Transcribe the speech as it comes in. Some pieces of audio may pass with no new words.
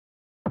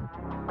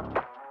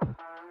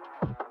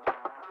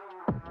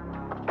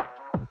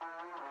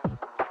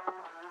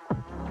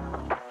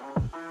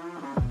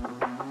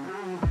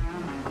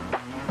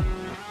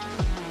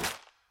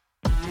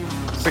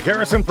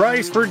Harrison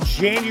Price for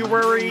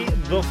January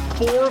the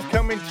 4th,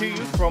 coming to you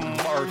from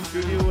our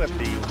studio at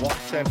the Walk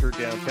Center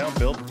downtown,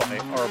 built by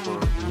Arbor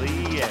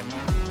Lee. And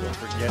don't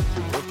forget to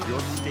book your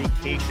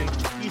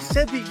staycation. You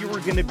said that you were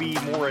going to be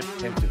more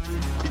attentive,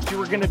 that you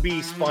were going to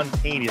be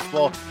spontaneous.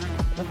 Well, I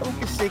thought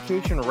a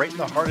staycation right in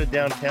the heart of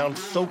downtown,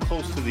 so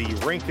close to the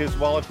rink as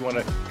well. If you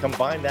want to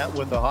combine that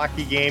with a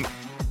hockey game,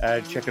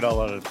 check it all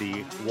out at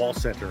the Wall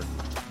Center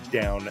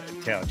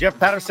downtown. Jeff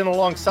Patterson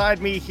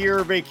alongside me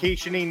here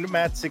vacationing.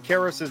 Matt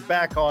Sakaris is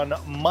back on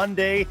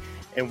Monday,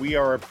 and we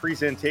are a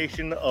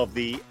presentation of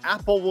the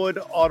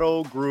Applewood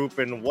Auto Group.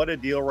 And what a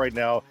deal right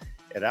now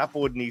at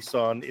Applewood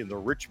Nissan in the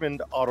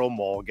Richmond Auto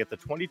Mall. Get the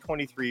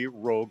 2023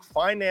 Rogue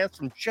financed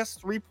from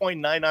just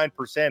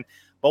 3.99%,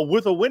 but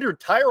with a winter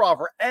tire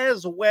offer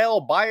as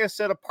well. Buy a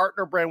set of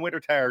partner brand winter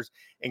tires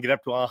and get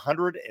up to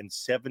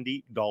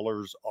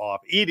 $170 off.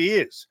 It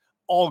is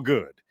all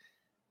good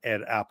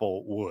at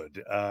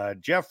Applewood.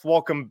 Jeff,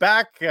 welcome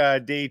back.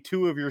 Day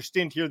 2 of your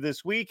stint here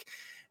this week,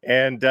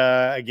 and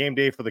a game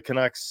day for the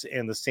Canucks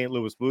and the St.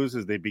 Louis Blues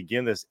as they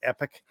begin this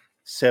epic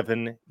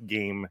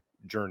 7-game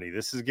journey.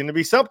 This is going to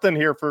be something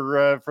here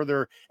for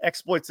their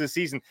exploits this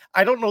season.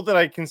 I don't know that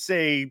I can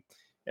say,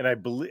 and I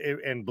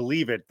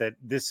believe it, that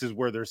this is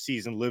where their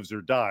season lives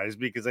or dies,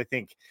 because I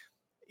think,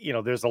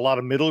 there's a lot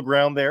of middle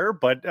ground there,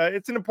 but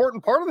it's an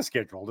important part of the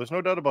schedule. There's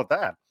no doubt about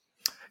that.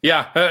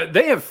 Yeah,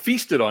 they have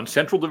feasted on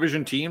Central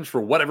Division teams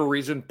for whatever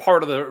reason.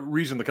 Part of the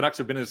reason the Canucks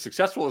have been as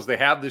successful as they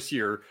have this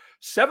year,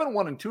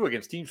 7-1-2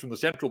 against teams from the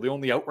Central. The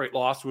only outright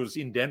loss was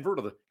in Denver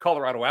to the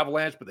Colorado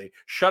Avalanche, but they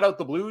shut out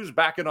the Blues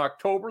back in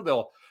October.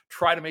 They'll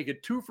try to make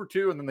it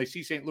 2-2, and then they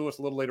see St. Louis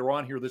a little later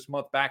on here this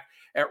month back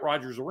at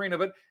Rogers Arena.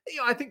 But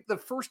I think the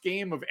first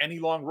game of any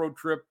long road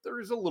trip, there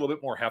is a little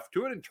bit more heft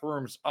to it in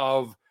terms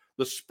of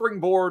the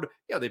springboard.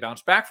 They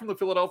bounced back from the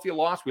Philadelphia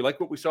loss. We like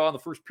what we saw in the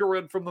first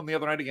period from them the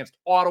other night against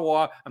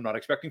Ottawa. I'm not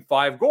expecting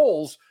 5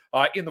 goals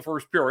in the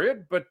first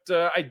period, but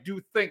I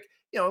do think,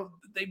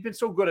 they've been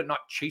so good at not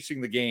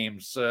chasing the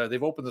games.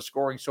 They've opened the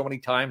scoring so many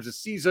times this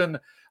season.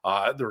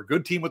 They're a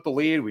good team with the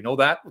lead. We know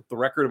that with the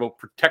record about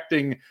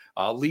protecting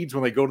leads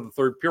when they go to the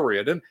third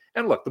period.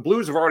 And look, the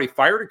Blues have already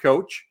fired a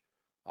coach.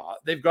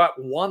 They've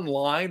got one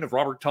line of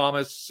Robert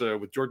Thomas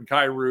with Jordan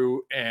Kyrou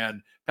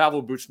and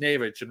Pavel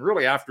Buchnevich. And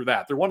really after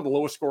that, they're one of the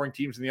lowest scoring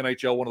teams in the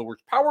NHL, one of the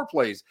worst power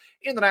plays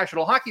in the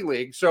National Hockey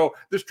League. So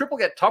this trip will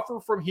get tougher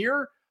from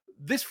here.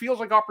 This feels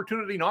like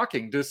opportunity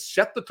knocking to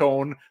set the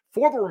tone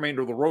for the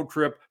remainder of the road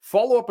trip,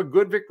 follow up a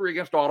good victory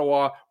against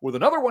Ottawa with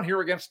another one here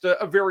against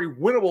a very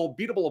winnable,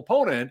 beatable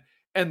opponent,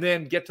 and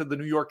then get to the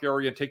New York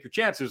area and take your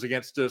chances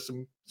against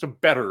some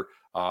better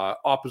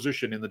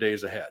opposition in the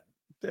days ahead.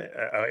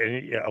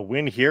 A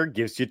win here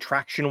gives you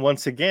traction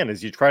once again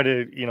as you try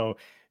to,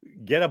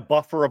 get a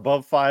buffer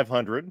above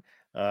 500.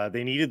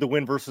 They needed the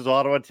win versus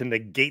Ottawa to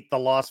negate the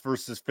loss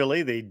versus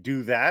Philly. They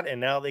do that,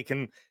 and now they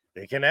can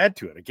add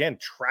to it. Again,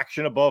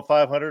 traction above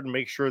 500 and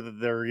make sure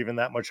that they're even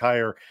that much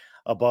higher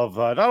above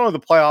not only the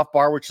playoff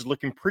bar, which is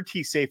looking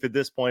pretty safe at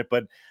this point,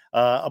 but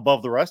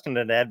above the rest, and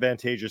an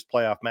advantageous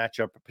playoff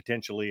matchup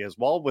potentially as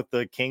well, with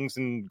the Kings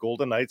and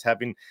Golden Knights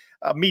having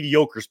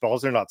mediocre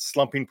spells. They're not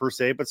slumping per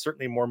se, but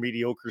certainly more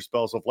mediocre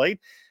spells of late.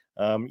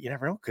 You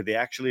never know. Could they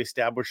actually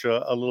establish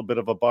a little bit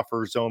of a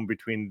buffer zone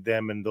between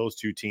them and those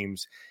two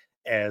teams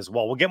as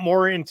well? We'll get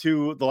more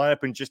into the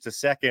lineup in just a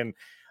second.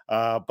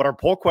 But our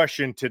poll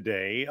question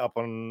today up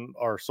on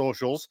our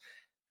socials,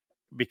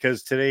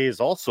 because today is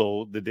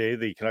also the day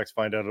the Canucks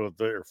find out of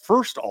their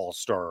first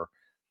All-Star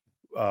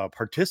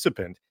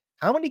participant.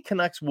 How many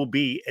Canucks will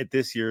be at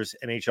this year's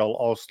NHL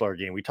All-Star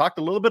game? We talked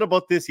a little bit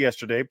about this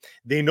yesterday.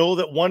 They know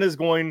that one is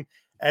going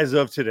as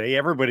of today.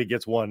 Everybody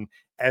gets one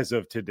as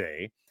of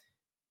today.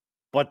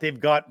 But they've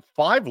got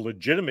 5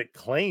 legitimate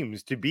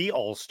claims to be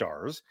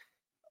All-Stars.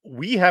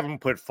 We haven't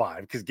put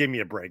 5 because give me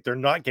a break. They're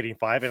not getting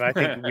 5. And I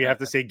think we have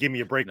to say, give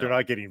me a break. No. They're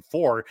not getting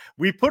 4.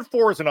 We put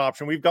 4 as an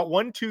option. We've got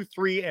 1, 2,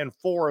 3, and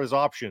 4 as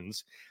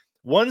options.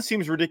 1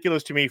 seems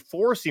ridiculous to me.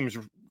 4 seems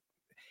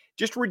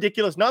just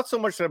ridiculous. Not so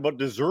much about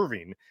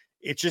deserving.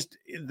 It's just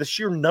the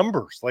sheer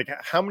numbers. Like,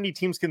 how many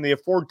teams can they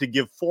afford to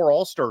give 4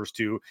 All-Stars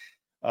to?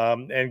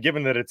 And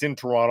given that it's in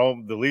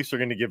Toronto, the Leafs are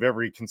going to give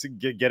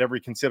get every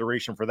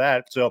consideration for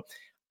that. So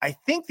I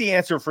think the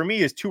answer for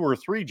me is 2 or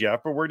 3,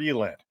 Jeff. But where do you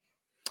land?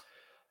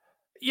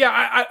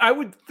 Yeah, I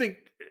would think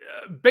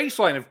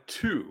baseline of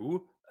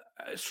 2.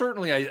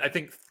 Certainly, I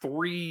think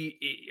 3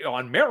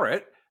 on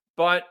merit,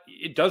 but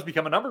it does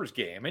become a numbers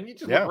game. And you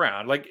just look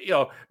around, like,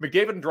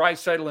 McDavid and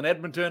Draisaitl in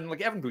Edmonton,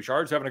 like Evan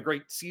Bouchard's having a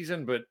great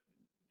season, but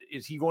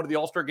is he going to the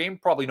All-Star game?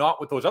 Probably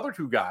not with those other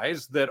 2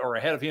 guys that are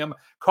ahead of him.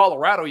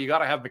 Colorado, you got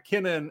to have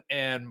McKinnon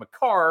and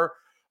Makar,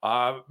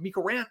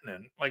 Mikko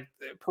Rantanen, like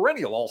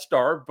perennial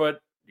All-Star, but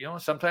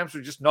sometimes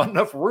there's just not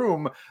enough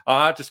room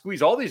to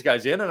squeeze all these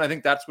guys in, and I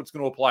think that's what's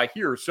going to apply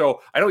here.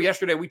 So I know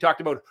yesterday we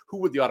talked about who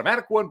would the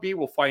automatic one be.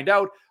 We'll find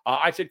out.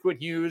 I said Quinn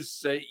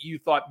Hughes. You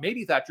thought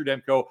maybe Thatcher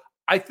Demko.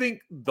 I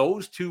think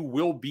those 2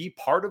 will be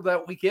part of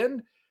that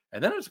weekend.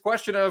 And then it's a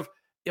question of,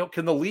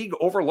 can the league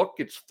overlook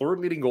its third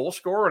leading goal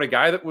scorer and a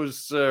guy that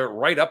was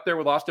right up there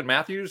with Austin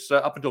Matthews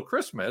up until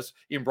Christmas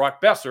in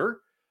Brock Besser?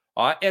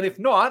 And if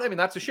not, I mean,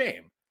 that's a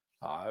shame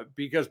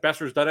because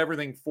Besser's done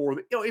everything for,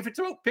 if it's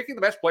about picking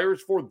the best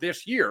players for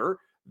this year,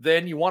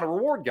 then you want to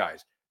reward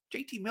guys.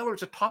 JT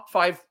Miller's a top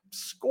 5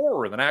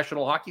 scorer in the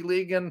National Hockey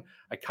League, and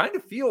I kind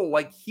of feel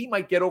like he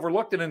might get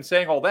overlooked. And in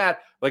saying all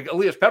that, like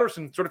Elias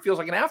Pettersson sort of feels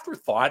like an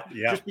afterthought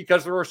just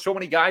because there are so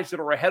many guys that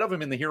are ahead of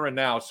him in the here and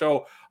now.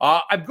 So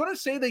I'm going to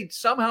say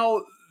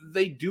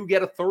they do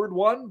get a third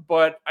one,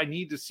 but I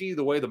need to see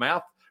the way the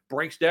math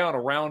breaks down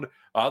around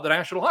the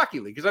National Hockey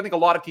League, because I think a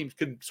lot of teams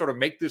can sort of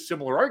make this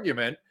similar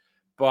argument,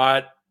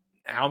 but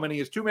how many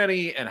is too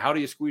many and how do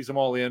you squeeze them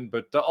all in?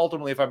 But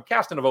ultimately, if I'm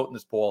casting a vote in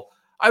this poll,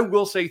 I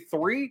will say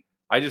 3.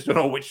 I just don't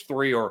know which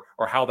 3 or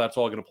how that's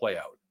all going to play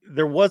out.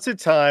 There was a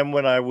time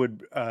when I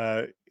would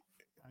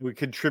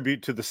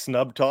contribute to the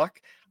snub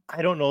talk.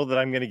 I don't know that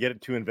I'm going to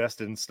get too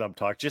invested in snub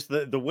talk. Just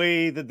the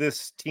way that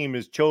this team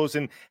is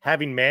chosen,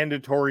 having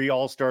mandatory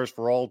all-stars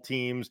for all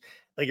teams,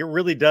 like it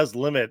really does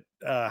limit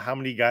how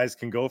many guys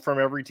can go from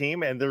every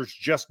team. And there's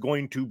just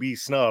going to be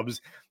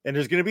snubs, and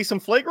there's going to be some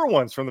flagrant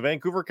ones from the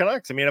Vancouver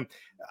Canucks. I mean,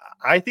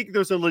 I think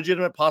there's a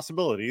legitimate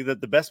possibility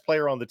that the best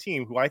player on the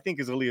team, who I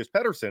think is Elias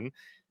Pettersson,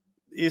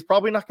 is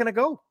probably not going to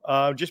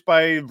go just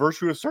by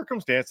virtue of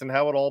circumstance and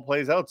how it all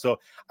plays out. So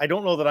I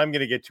don't know that I'm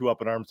going to get too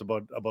up in arms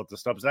about the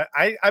snubs.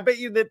 I bet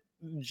you that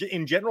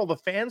in general, the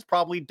fans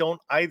probably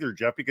don't either,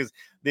 Jeff, because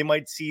they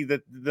might see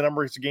that the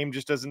numbers of game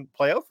just doesn't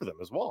play out for them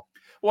as well.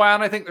 Well,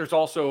 and I think there's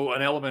also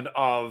an element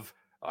of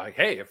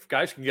hey, if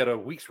guys can get a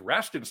week's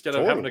rest instead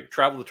of having to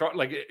travel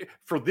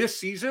for this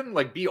season,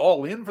 be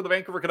all in for the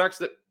Vancouver Canucks.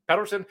 That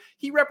Pettersson,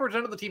 he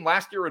represented the team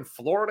last year in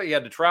Florida. He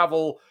had to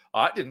travel.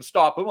 It didn't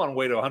stop him on the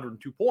way to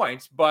 102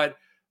 points. But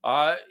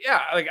I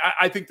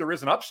think there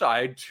is an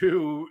upside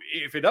to,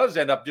 if it does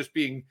end up just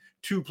being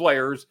 2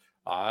 players,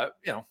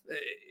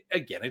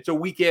 again, it's a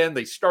weekend.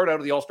 They start out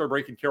of the All-Star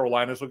break in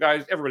Carolina. So,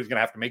 guys, everybody's going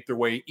to have to make their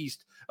way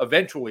east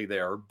eventually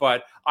there.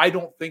 But I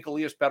don't think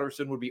Elias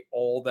Pettersson would be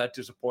all that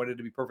disappointed,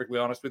 to be perfectly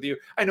honest with you.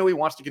 I know he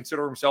wants to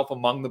consider himself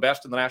among the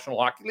best in the National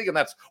Hockey League, and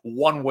that's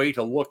one way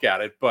to look at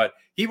it. But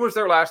he was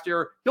there last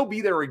year. He'll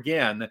be there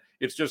again.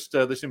 It's just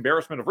this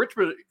embarrassment of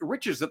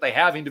riches that they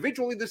have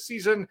individually this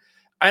season.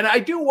 And I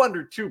do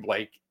wonder, too,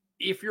 Blake,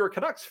 if you're a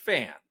Canucks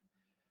fan,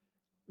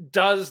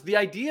 does the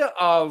idea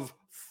of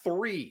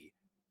 3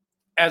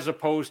 as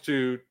opposed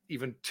to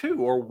even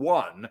 2 or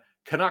 1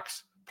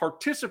 Canucks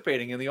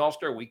participating in the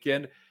All-Star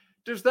weekend,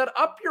 does that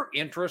up your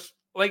interest?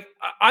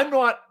 I'm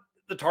not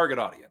the target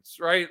audience,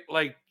 right?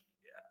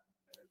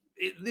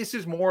 This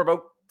is more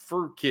about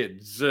for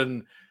kids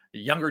and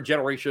younger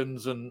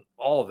generations and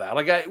all of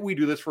that. We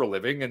do this for a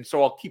living, and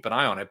so I'll keep an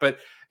eye on it. But,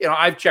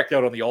 I've checked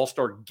out on the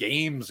All-Star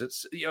games.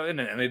 It's, and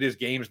it is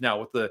games now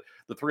with the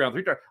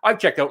 3-on-3. I've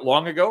checked out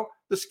long ago.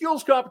 The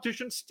skills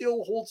competition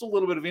still holds a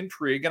little bit of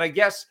intrigue. And I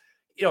guess,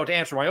 to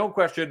answer my own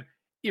question,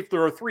 if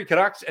there are 3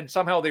 Canucks and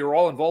somehow they were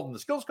all involved in the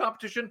skills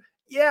competition,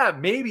 yeah,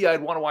 maybe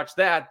I'd want to watch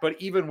that. But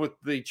even with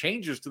the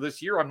changes to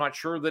this year, I'm not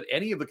sure that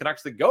any of the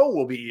Canucks that go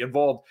will be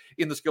involved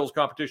in the skills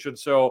competition.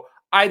 So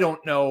I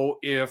don't know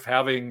if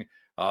having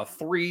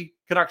 3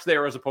 Canucks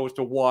there as opposed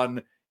to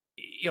 1,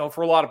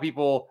 for a lot of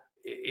people,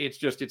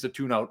 it's a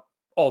tune-out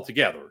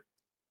altogether.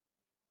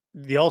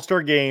 The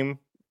All-Star game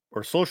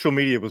or social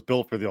media was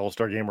built for the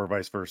All-Star game or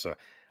vice versa.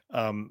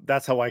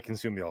 That's how I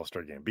consume the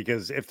All-Star game,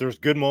 because if there's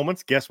good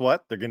moments, guess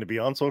what? They're going to be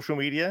on social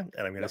media,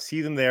 and I'm going to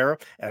see them there,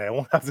 and I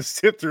won't have to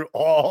sit through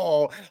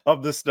all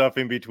of the stuff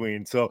in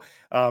between. So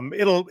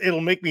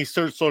it'll make me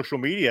search social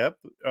media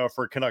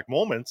for Canuck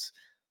moments,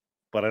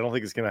 but I don't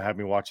think it's going to have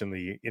me watching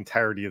the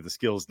entirety of the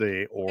skills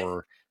day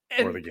or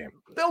the game.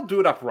 They'll do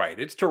it upright.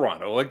 It's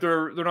Toronto.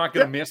 They're not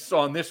going to miss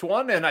on this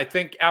one. And I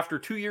think after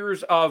 2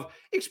 years of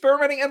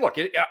experimenting, and look,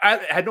 I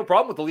had no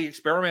problem with the league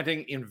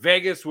experimenting in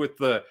Vegas with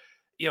the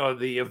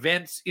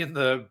events in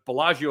the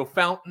Bellagio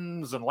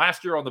fountains, and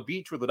last year on the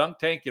beach with the dunk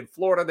tank in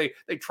Florida.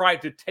 They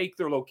tried to take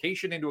their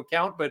location into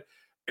account, but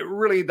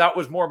that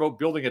was more about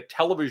building a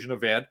television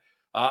event.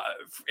 As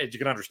you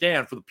can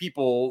understand, for the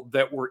people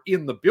that were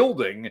in the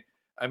building,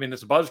 I mean,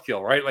 it's a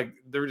buzzkill, right?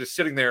 They're just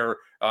sitting there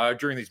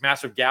during these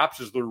massive gaps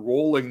as they're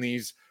rolling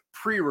these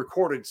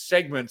pre-recorded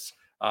segments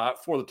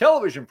for the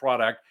television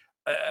product.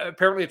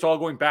 Apparently, it's all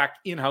going back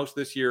in-house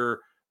this year.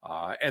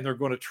 And they're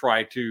going to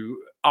try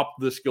to up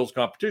the skills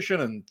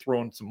competition and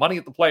throw in some money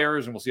at the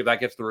players, and we'll see if that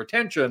gets their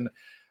attention.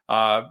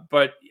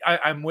 But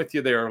I'm with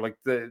you there.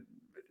 The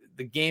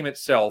game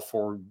itself,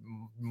 or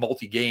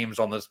multi-games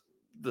on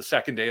the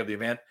second day of the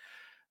event,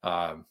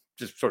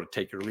 just sort of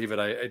take it or leave it.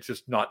 It's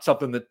just not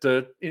something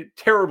that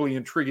terribly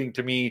intriguing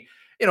to me.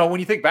 When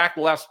you think back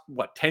the last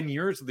 10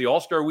 years of the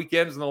All-Star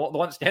weekends, and the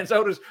one that stands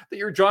out is the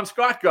year John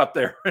Scott got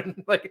there,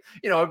 and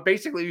it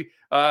basically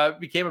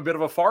became a bit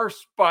of a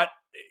farce, but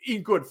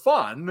in good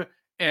fun,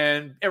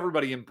 and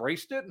everybody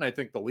embraced it, and I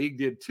think the league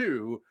did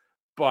too.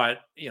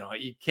 But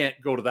you can't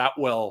go to that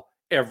well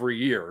every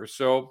year,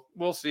 so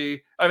we'll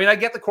see. I mean, I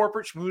get the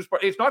corporate schmooze,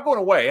 but it's not going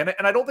away, and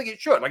I don't think it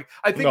should.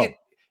 I think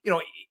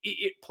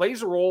it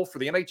plays a role for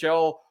the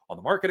NHL on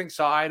the marketing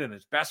side and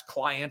its best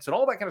clients and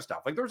all that kind of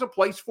stuff. Like there's a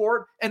place for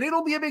it, and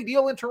it'll be a big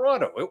deal in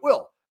Toronto. It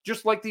will.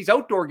 Just like these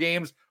outdoor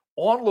games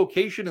on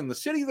location in the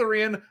city they're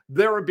in,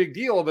 they're a big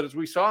deal. But as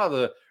we saw,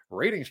 the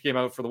ratings came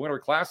out for the Winter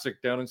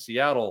Classic down in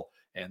Seattle,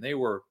 and they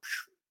were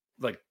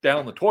like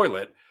down the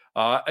toilet.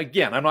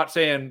 Again, I'm not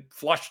saying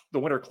flush the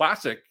Winter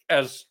Classic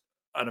as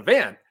an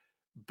event,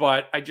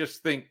 but I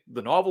just think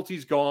the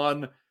novelty's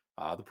gone.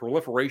 The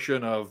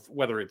proliferation of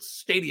whether it's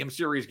Stadium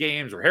Series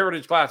games or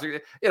Heritage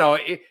Classic,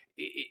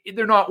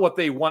 they're not what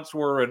they once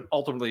were. And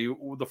ultimately,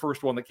 the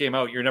first one that came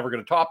out, you're never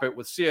going to top it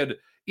with Sid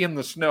in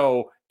the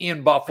snow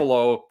in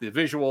Buffalo, the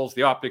visuals,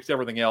 the optics,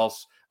 everything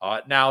else.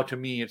 Now, to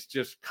me, it's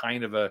just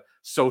kind of a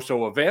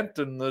so-so event,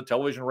 and the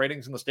television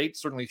ratings in the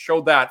States certainly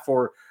showed that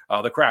for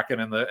the Kraken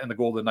and the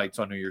Golden Knights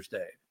on New Year's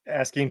Day.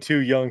 Asking two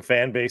young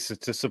fan bases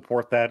to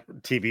support that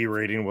TV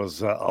rating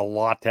was a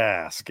lot to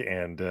ask,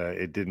 and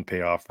it didn't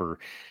pay off for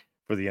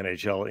the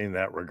NHL in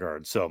that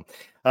regard. So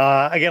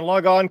again,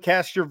 log on,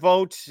 cast your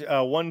vote.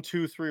 1,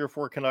 2, 3, or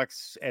 4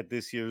 Canucks at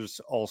this year's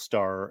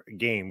All-Star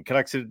game.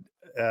 Canucks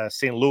at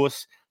St.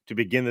 Louis to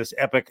begin this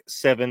epic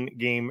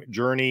 7-game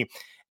journey.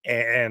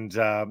 And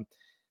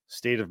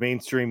state of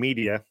mainstream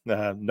media,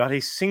 not a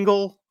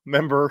single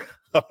member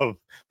of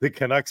the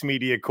Canucks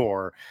media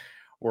corps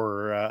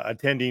were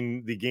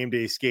attending the game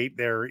day skate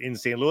there in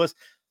St. Louis.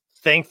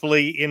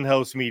 Thankfully,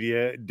 in-house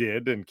media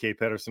did, and Kay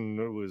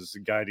Pedersen was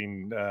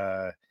guiding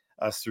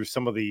us through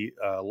some of the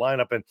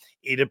lineup, and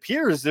it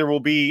appears there will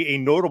be a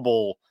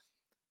notable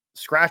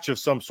scratch of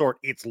some sort.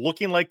 It's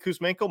looking like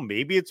Kuzmenko,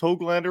 maybe it's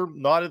Höglander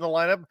not in the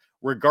lineup.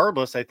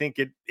 Regardless, I think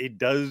it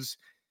does,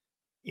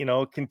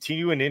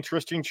 continue an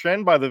interesting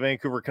trend by the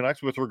Vancouver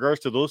Canucks with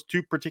regards to those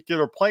two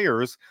particular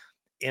players,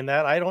 in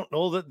that I don't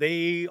know that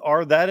they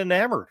are that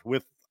enamored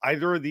with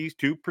either of these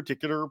two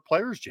particular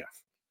players,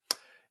 Jeff.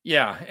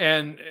 Yeah,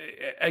 and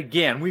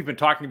again, we've been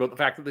talking about the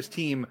fact that this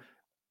team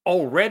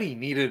already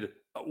needed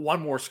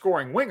one more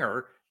scoring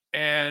winger,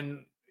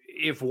 and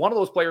if one of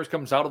those players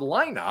comes out of the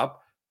lineup,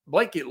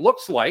 like it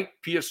looks like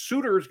Pius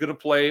Suter is going to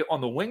play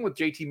on the wing with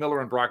JT Miller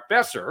and Brock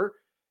Besser,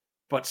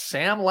 but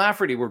Sam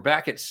Lafferty, we're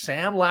back at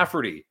Sam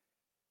Lafferty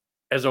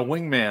as a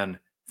wingman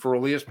for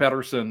Elias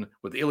Pettersson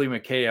with Ilya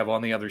Mikheyev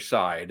on the other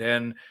side.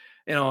 And,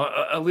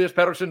 Elias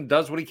Pettersson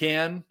does what he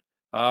can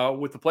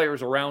with the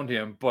players around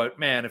him. But,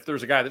 man, if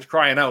there's a guy that's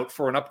crying out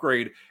for an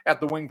upgrade at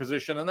the wing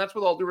position, and that's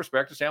with all due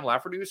respect to Sam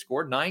Lafferty, who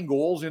scored 9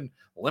 goals in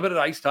limited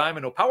ice time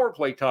and no power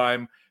play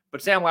time.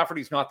 But Sam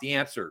Lafferty's not the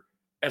answer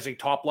as a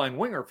top-line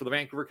winger for the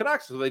Vancouver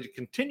Canucks. So they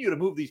continue to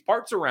move these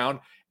parts around.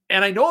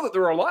 And I know that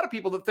there are a lot of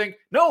people that think,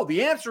 no,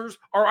 the answers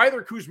are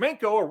either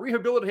Kuzmenko, a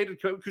rehabilitated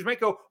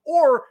Kuzmenko,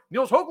 or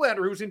Nils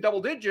Höglander, who's in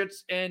double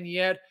digits. And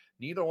yet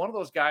neither one of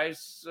those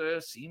guys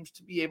seems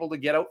to be able to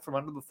get out from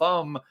under the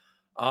thumb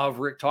of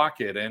Rick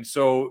Tocchet. And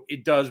so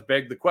it does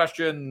beg the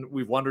question.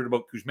 We've wondered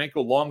about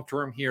Kuzmenko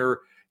long-term here.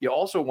 You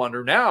also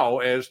wonder now,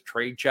 as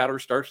trade chatter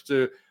starts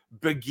to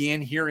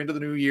begin here into the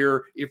new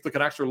year, if the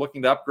Canucks are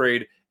looking to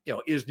upgrade,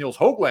 is Nils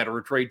Höglander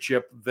a trade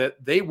chip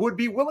that they would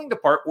be willing to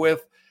part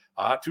with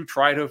to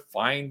try to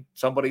find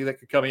somebody that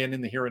could come in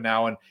the here and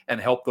now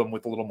and help them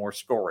with a little more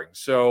scoring.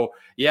 So,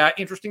 yeah,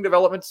 interesting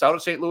developments out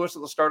of St. Louis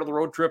at the start of the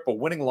road trip. A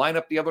winning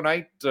lineup the other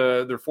night.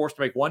 They're forced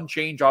to make one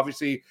change,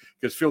 obviously,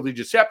 because Phil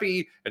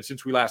DiGiuseppe, and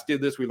since we last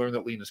did this, we learned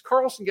that Linus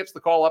Karlsson gets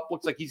the call up.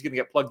 Looks like he's going to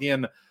get plugged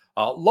in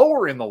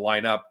lower in the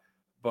lineup.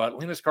 But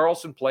Linus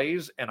Karlsson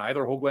plays, and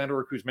either Höglander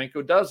or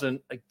Kuzmenko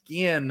doesn't.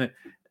 Again,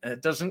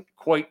 it doesn't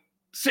quite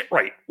sit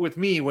right with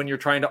me when you're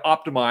trying to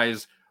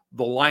optimize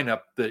the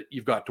lineup that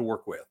you've got to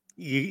work with.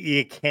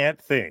 You can't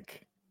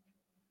think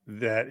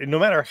that no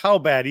matter how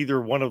bad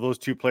either one of those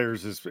two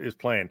players is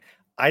playing,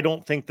 I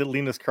don't think that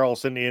Linus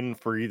Karlsson in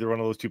for either one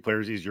of those two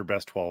players is your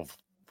best 12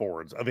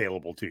 forwards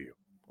available to you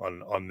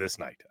on this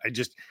night. I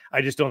just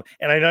don't.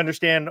 And I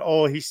understand,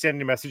 he's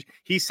sending a message.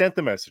 He sent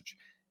the message.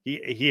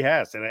 He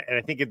has. And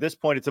I think at this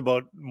point, it's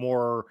about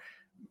more,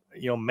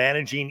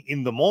 managing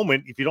in the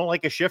moment. If you don't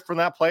like a shift from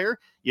that player,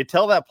 you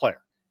tell that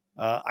player.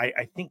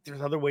 I think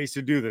there's other ways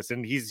to do this,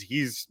 and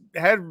he's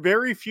had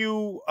very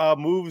few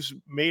moves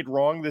made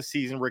wrong this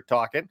season, Rick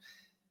Tocchet.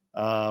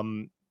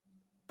 But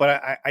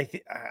I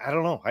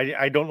don't know.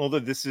 I don't know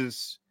that this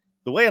is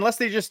the way, unless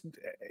they just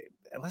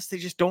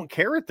don't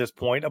care at this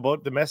point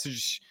about the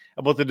message,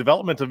 about the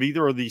development of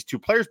either of these two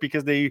players,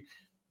 because they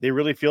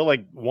really feel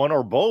like one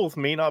or both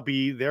may not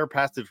be there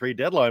past the trade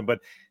deadline.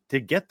 But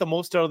to get the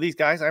most out of these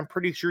guys, I'm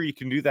pretty sure you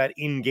can do that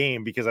in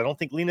game, because I don't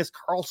think Linus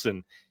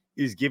Karlsson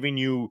is giving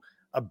you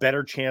a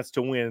better chance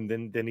to win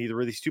than either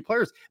of these two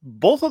players.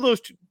 Both of those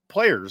two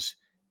players,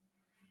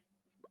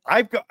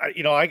 I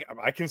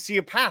can see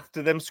a path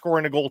to them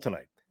scoring a goal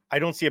tonight. I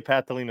don't see a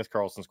path to Linus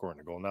Karlsson scoring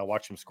a goal. Now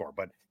watch him score,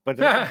 but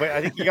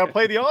I think you got to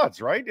play the odds,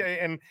 right?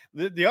 And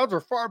the odds are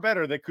far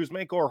better that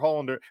Kuzmenko or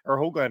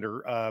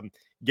Höglander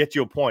get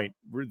you a point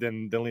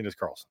than Linus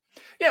Karlsson.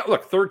 Yeah,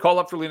 look, third call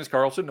up for Linus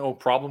Karlsson, no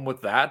problem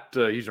with that.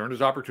 He's earned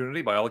his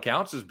opportunity by all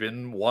accounts, has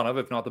been one of,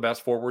 if not the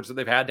best forwards that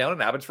they've had down in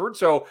Abbotsford.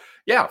 So,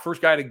 yeah,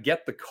 first guy to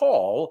get the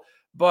call.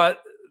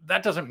 But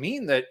that doesn't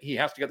mean that he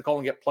has to get the call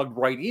and get plugged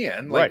right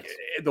in. Right. Like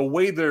the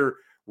way their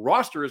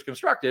roster is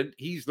constructed,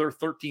 he's their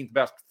 13th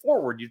best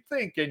forward, you'd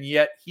think, and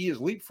yet he is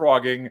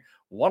leapfrogging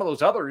one of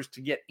those others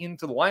to get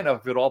into the lineup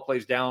if it all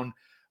plays down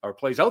or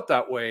plays out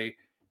that way.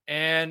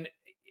 And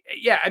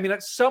yeah, I mean,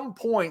 at some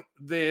point,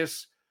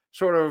 this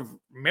sort of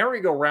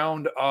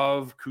merry-go-round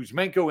of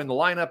Kuzmenko in the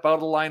lineup, out of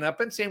the lineup,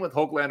 and same with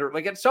Höglander.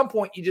 Like at some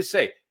point, you just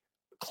say,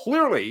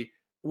 clearly,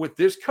 with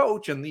this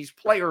coach and these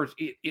players,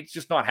 it's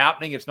just not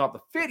happening. It's not the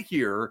fit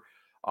here.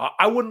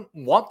 I wouldn't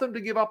want them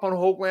to give up on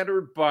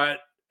Höglander, but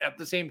at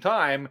the same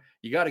time,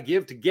 you got to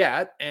give to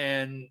get,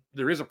 and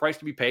there is a price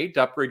to be paid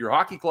to upgrade your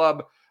hockey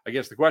club. I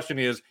guess the question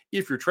is,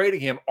 if you're trading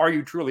him, are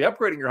you truly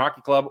upgrading your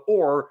hockey club,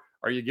 or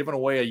are you giving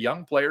away a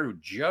young player who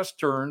just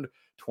turned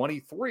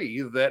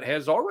 23 that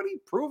has already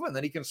proven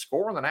that he can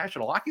score in the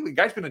National Hockey League?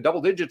 Guy's been in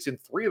double digits in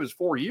 3 of his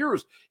 4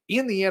 years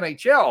in the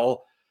NHL.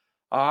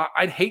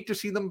 I'd hate to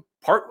see them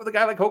part with a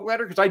guy like Höglander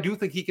because I do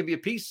think he can be a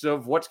piece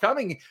of what's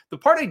coming. The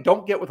part I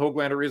don't get with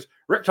Höglander is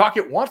Rick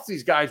Tocchet wants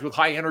these guys with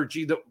high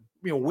energy that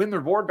win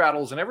their board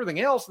battles and everything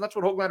else, and that's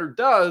what Höglander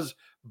does.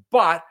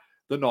 But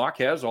the knock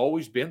has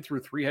always been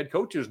through 3 head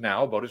coaches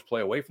now about his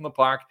play away from the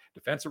puck,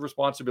 defensive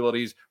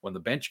responsibilities. When the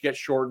bench gets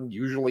shortened,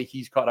 usually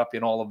he's caught up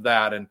in all of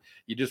that, and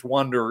you just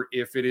wonder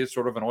if it is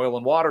sort of an oil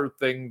and water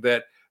thing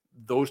that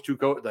those two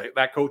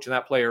that coach and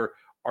that player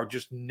are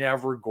just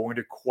never going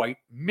to quite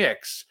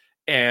mix.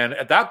 And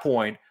at that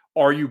point,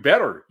 are you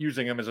better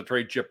using him as a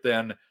trade chip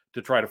then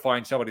to try to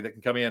find somebody that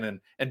can come in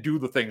and do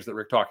the things that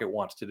Rick Tocchet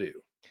wants to do?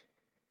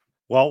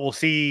 Well, we'll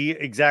see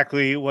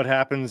exactly what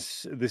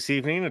happens this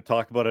evening and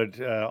talk about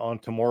it on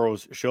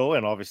tomorrow's show,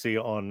 and obviously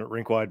on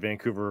Rinkwide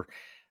Vancouver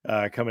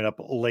coming up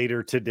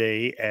later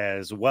today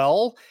as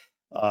well.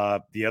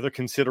 The other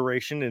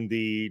consideration in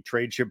the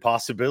trade chip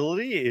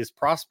possibility is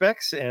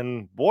prospects,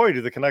 and boy,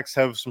 do the Canucks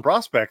have some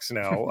prospects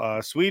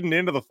now. Sweden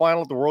into the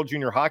final at the World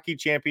Junior Hockey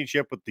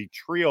Championship with the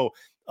trio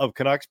of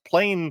Canucks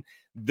playing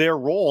their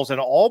roles, and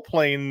all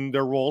playing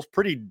their roles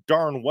pretty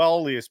darn well.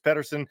 Elias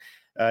Pettersson,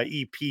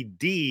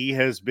 EPD,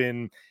 has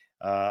been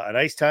an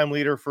ice time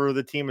leader for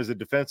the team as a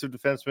defensive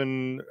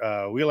defenseman.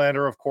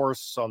 Wielander, of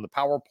course, on the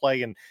power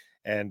play,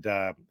 and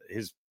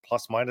his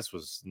plus minus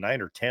was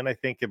 9 or 10, I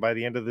think, by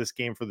the end of this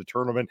game for the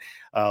tournament.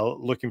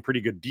 Looking pretty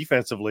good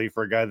defensively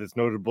for a guy that's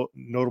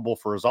notable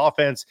for his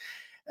offense.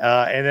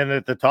 And then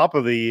at the top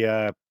of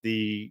the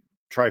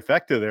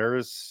trifecta there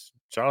is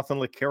Jonathan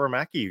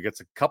Lekkerimaki, who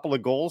gets a couple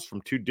of goals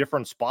from 2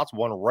 different spots,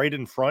 one right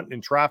in front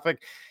in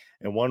traffic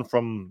and one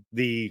from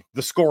the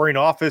scoring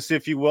office,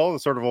 if you will, the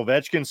sort of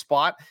Ovechkin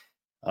spot,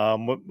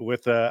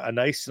 with a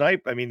nice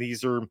snipe. I mean,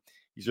 these are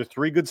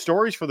 3 good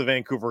stories for the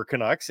Vancouver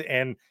Canucks.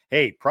 And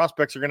hey,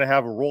 prospects are going to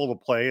have a role to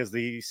play as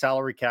the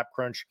salary cap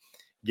crunch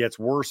gets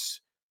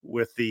worse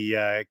with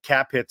the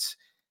cap hits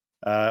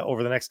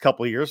over the next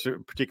couple of years,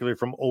 particularly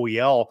from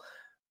OEL.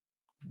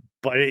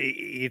 But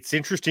it's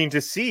interesting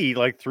to see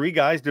like 3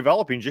 guys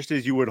developing just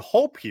as you would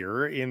hope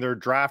here in their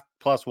draft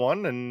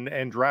 +1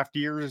 and draft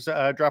years,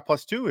 draft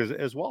 +2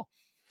 as well.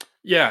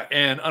 Yeah,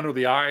 and under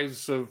the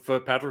eyes of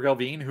Patrick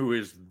Allvin, who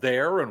is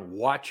there and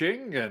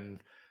watching, and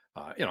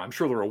I'm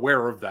sure they're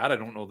aware of that. I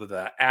don't know that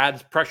that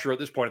adds pressure at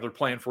this point. They're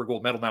playing for a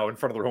gold medal now in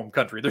front of their home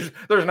country. There's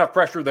enough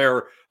pressure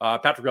there.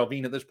 Patrick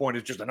Allvin at this point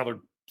is just another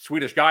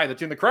Swedish guy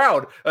that's in the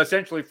crowd,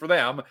 essentially, for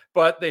them.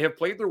 But they have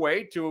played their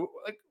way to,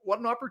 like, what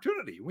an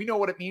opportunity. We know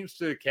what it means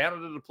to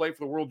Canada to play for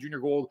the World Junior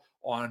Gold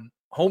on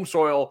home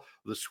soil.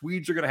 The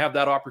Swedes are going to have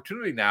that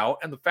opportunity now.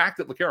 And the fact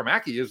that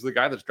Lekkerimaki is the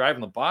guy that's driving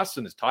the bus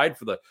and is tied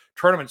for the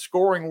tournament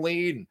scoring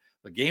lead and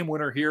the game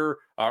winner here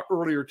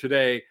earlier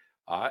today.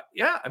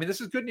 Yeah, I mean, this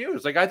is good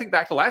news. Like, I think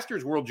back to last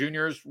year's World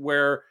Juniors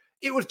where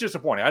it was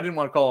disappointing. I didn't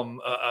want to call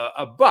him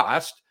a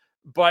bust,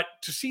 but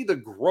to see the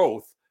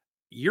growth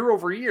year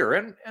over year,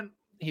 and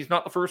he's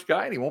not the first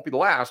guy and he won't be the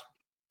last,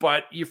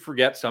 but you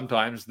forget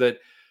sometimes that,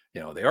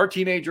 they are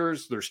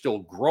teenagers. They're still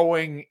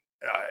growing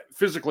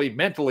physically,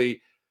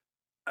 mentally.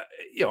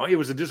 It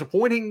was a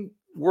disappointing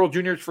World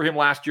Juniors for him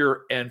last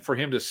year, and for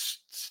him to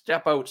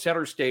step out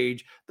center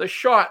stage, the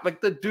shot,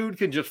 like, the dude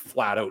can just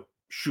flat out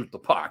shoot the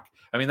puck.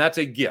 I mean, that's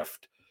a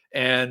gift.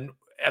 And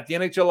at the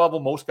NHL level,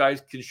 most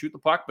guys can shoot the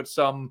puck, but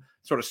some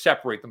sort of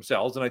separate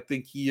themselves. And I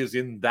think he is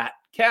in that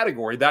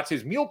category. That's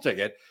his meal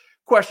ticket.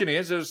 Question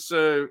is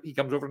he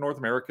comes over to North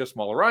America,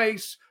 smaller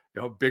ice,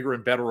 bigger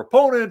and better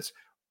opponents.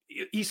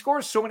 He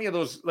scores so many of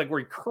those, like, where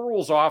he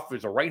curls off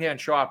as a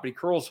right-hand shot, but he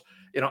curls,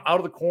 out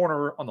of the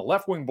corner on the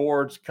left wing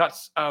boards,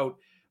 cuts out.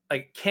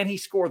 Like, can he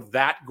score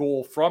that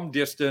goal from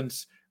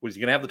distance? Was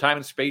he going to have the time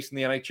and space in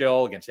the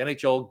NHL against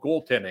NHL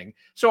goaltending?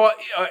 So,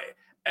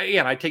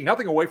 again, I take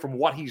nothing away from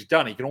what he's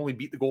done. He can only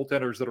beat the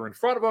goaltenders that are in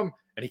front of him,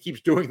 and he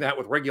keeps doing that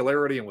with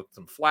regularity and with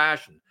some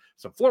flash and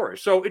some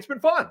flourish. So it's been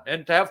fun.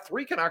 And to have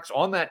 3 Canucks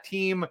on that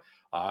team,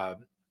 EP,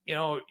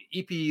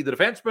 the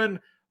defenseman,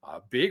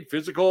 big,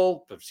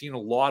 physical. I've seen a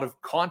lot of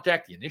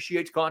contact. He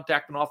initiates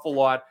contact an awful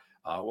lot.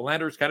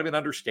 Willander's kind of been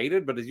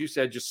understated, but as you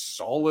said, just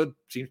solid,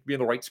 seems to be in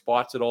the right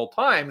spots at all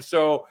times.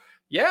 So,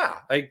 yeah,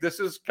 like, this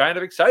is kind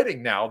of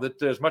exciting now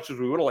that as much as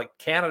we would have liked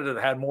Canada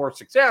to have more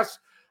success,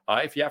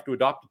 if you have to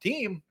adopt a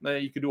team,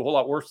 you could do a whole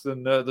lot worse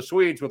than the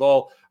Swedes with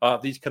all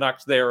these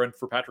Canucks there. And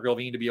for Patrick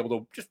Allvin to be able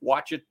to just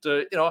watch it,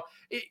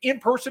 in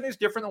person is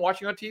different than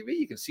watching on TV.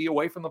 You can see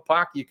away from the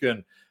puck. You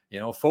can,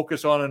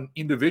 focus on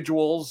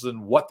individuals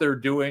and what they're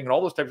doing and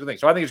all those types of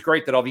things. So I think it's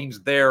great that Allvin's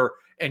there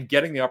and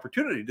getting the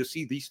opportunity to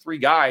see these three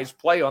guys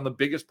play on the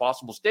biggest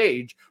possible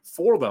stage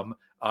for them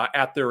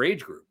at their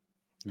age group.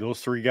 Those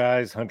three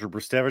guys, Hunter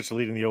Brustevich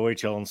leading the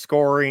OHL in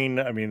scoring.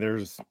 I mean,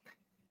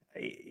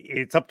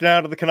 it's up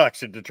now to the Canucks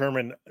to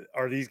determine,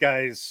 are these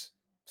guys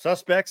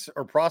suspects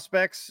or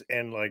prospects?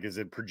 And is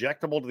it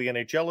projectable to the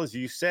NHL? As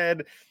you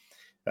said,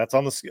 that's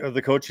on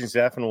the coaching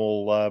staff, and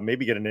we'll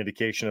maybe get an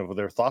indication of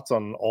their thoughts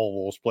on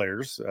all those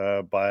players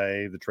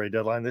by the trade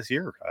deadline this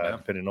year,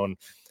 depending on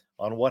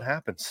what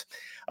happens.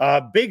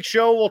 Big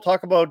show. We'll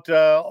talk about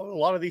a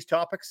lot of these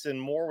topics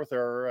and more with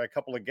our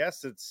couple of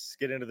guests. Let's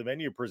get into the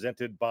menu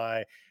presented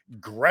by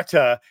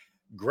Greta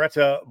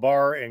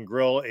Bar and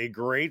Grill. A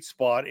great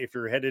spot if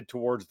you're headed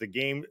towards the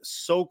game.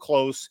 So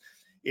close.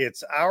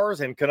 It's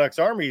ours and Canucks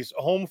Army's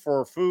home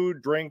for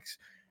food, drinks,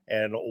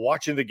 and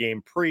watching the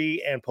game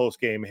pre and post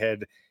game.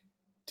 Head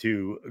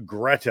to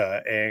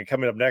Greta. And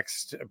coming up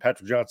next,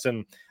 Patrick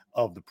Johnston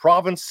of the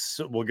province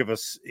will give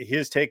us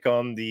his take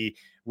on the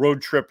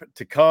road trip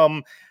to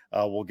come.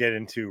 We'll get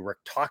into Rick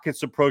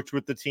Tocchet's approach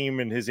with the team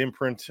and his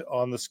imprint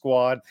on the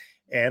squad,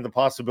 and the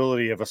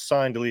possibility of a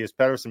signed Elias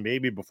Pettersson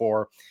maybe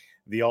before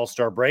the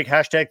All-Star break.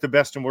 Hashtag the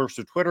best and worst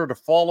of Twitter to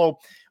follow.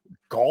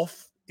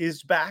 Golf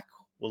is back.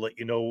 We'll let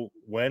you know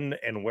when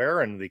and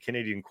where, and the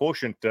Canadian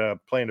Quotient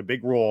playing a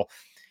big role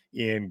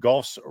in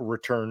golf's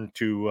return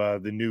to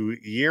the new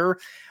year.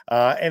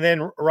 And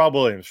then Rob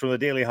Williams from the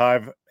Daily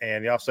Hive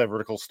and the Offside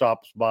Vertical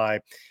stops by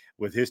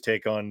with his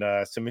take on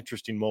some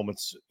interesting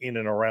moments in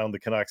and around the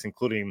Canucks,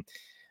 including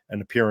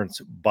an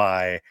appearance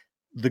by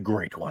the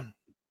Great One.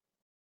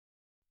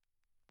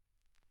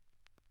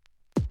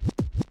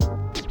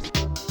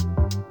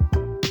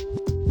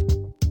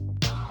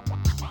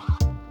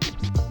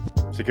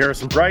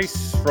 Harrison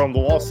Price from the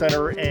Wall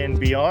Center and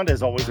beyond.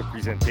 As always, a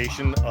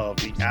presentation of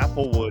the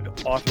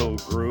Applewood Auto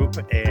Group,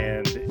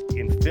 and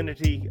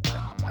Infinity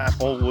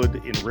Applewood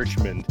in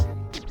Richmond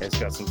has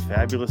got some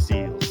fabulous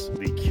deals.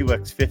 The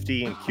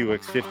QX50 and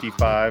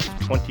QX55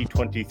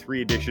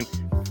 2023 edition.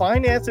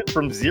 Finance it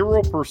from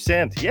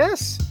 0%.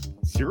 Yes,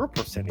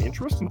 0%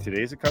 interest in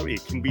today's economy.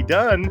 It can be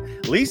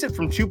done. Lease it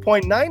from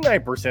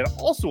 2.99%.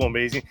 Also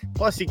amazing.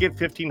 Plus, you get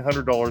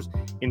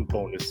 $1,500 in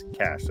bonus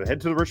cash. So head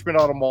to the Richmond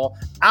Auto Mall.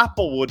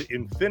 Applewood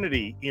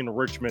Infinity in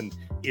Richmond.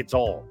 It's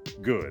all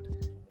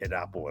good at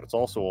Applewood. It's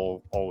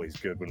also always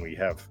good when we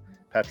have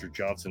Patrick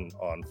Johnston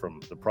on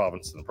from the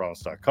province and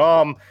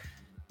theprovince.com,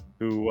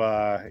 who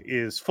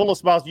is full of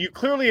smiles. You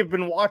clearly have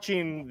been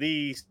watching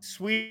the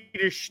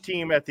Swedish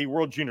team at the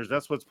World Juniors.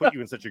 That's what's put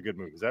you in such a good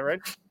mood. Is that right?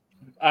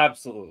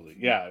 Absolutely.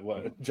 Yeah.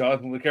 John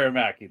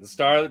Lekaramaki, the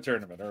star of the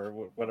tournament, or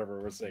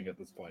whatever we're saying at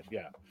this point.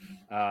 Yeah.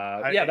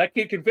 That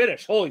kid can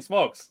finish. Holy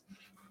smokes.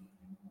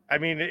 I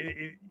mean,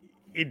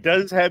 it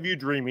does have you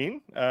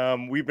dreaming.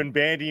 We've been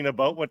bandying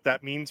about what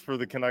that means for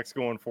the Canucks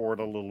going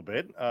forward a little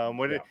bit.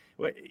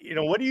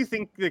 What do you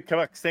think the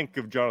Canucks think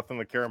of Jonathan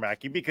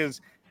Lekaramaki? Because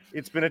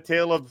it's been a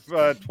tale of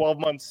 12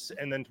 months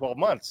and then 12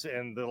 months.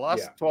 And the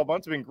last 12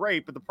 months have been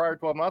great, but the prior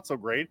 12 not so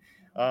great.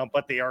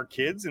 But they are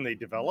kids and they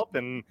develop,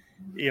 and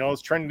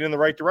it's trending in the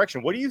right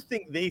direction. What do you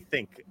think they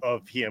think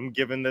of him,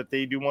 given that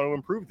they do want to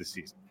improve this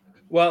season?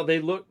 Well, they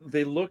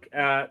look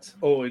at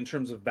in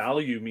terms of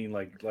value, you mean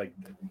like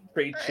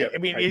trade chip. I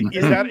mean,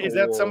 is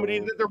that somebody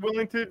that they're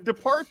willing to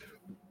depart?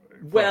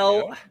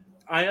 Well,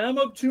 I am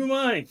of two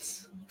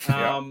minds.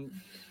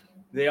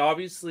 They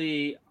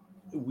obviously,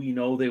 we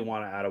know they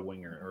want to add a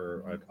winger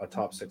or a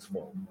top six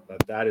forward.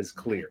 That is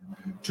clear.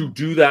 To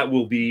do that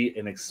will be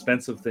an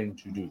expensive thing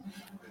to do.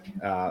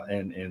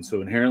 And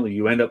so inherently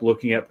you end up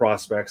looking at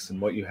prospects and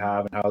what you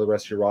have and how the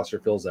rest of your roster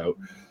fills out.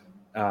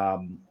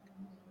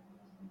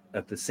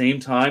 At the same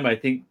time, I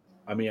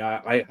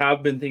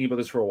have been thinking about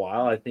this for a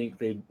while. I think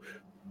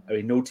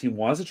no team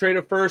wants to trade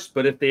at first,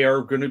 but if they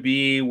are going to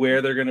be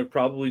where they're going to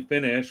probably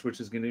finish, which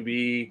is going to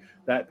be,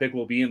 that pick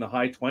will be in the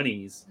high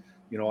 20s.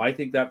 I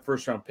think that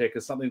first round pick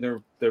is something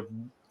they're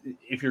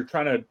if you're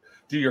trying to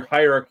do your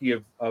hierarchy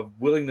of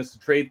willingness to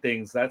trade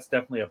things, that's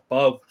definitely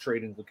above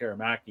trading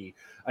Lekaramaki.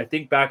 I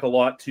think back a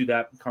lot to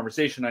that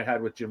conversation I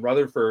had with Jim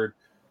Rutherford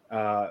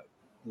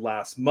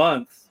last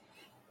month,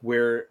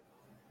 where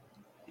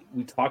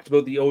we talked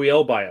about the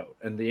OEL buyout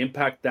and the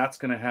impact that's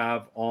going to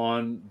have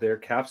on their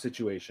cap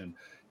situation.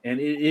 And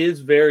it is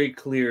very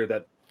clear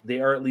that they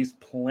are at least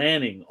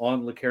planning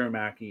on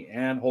Lekaramaki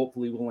and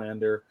hopefully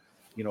Willander,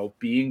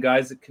 being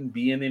guys that can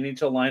be in the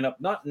NHL lineup,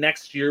 not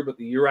next year, but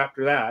the year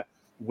after that,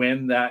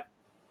 when that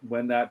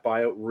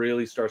buyout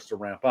really starts to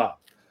ramp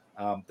up.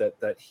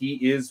 That he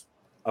is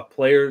a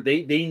player.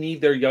 They need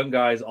their young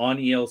guys on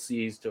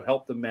ELCs to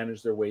help them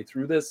manage their way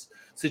through this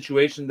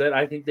situation that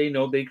I think they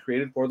know they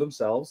created for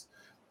themselves,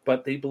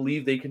 but they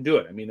believe they can do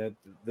it. I mean,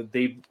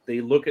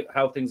 they look at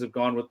how things have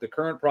gone with the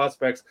current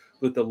prospects,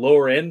 with the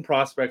lower end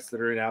prospects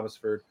that are in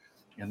Abbotsford,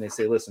 and they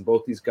say, listen,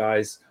 both these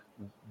guys,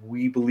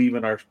 we believe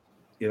in our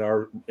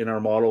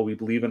model, we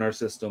believe in our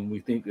system, we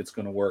think it's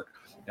going to work,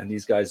 and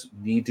these guys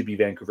need to be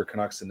Vancouver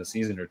Canucks in a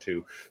season or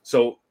two.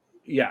 So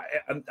yeah,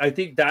 I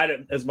think that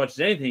as much as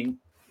anything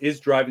is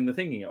driving the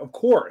thinking. Of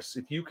course,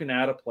 if you can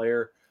add a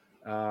player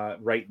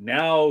right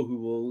now who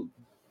will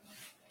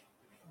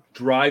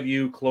drive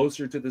you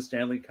closer to the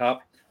Stanley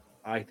Cup,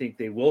 I think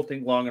they will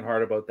think long and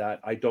hard about that.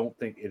 I don't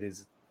think it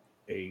is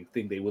a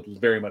thing they would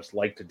very much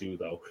like to do,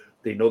 though.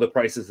 They know the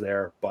price is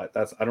there, but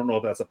I don't know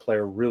if that's a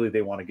player really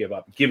they want to give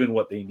up, given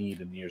what they need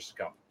in the years to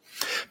come.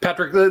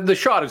 Patrick, the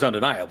shot is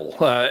undeniable,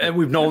 and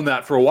we've known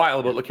that for a while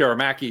about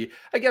Lekkerimaki.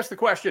 I guess the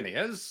question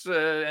is,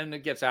 and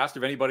it gets asked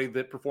of anybody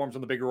that performs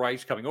on the bigger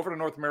ice coming over to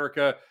North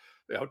America,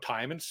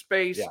 time and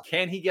space. Yeah.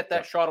 Can he get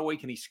that shot away?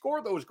 Can he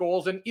score those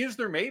goals? And is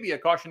there maybe a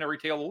cautionary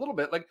tale a little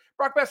bit? Like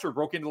Brock Besser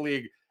broke into the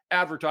league,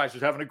 advertised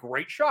as having a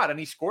great shot, and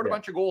he scored a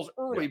bunch of goals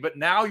early. But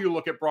now you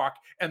look at Brock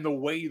and the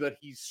way that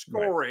he's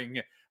scoring.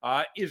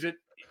 Is it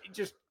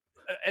just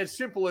as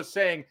simple as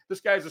saying this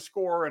guy's a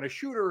scorer and a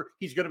shooter?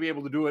 He's going to be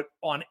able to do it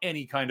on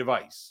any kind of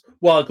ice.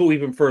 Well, I'll go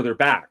even further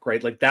back,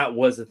 right? Like that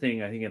was the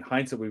thing. I think in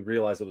hindsight, we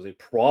realized it was a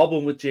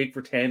problem with Jake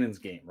Virtanen's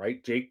game,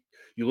 right? Jake,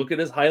 you look at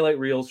his highlight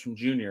reels from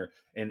junior,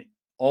 and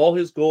all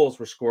his goals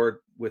were scored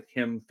with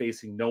him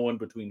facing no one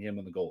between him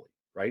and the goalie,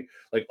 right?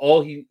 Like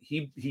all he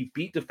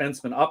beat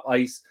defensemen up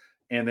ice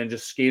and then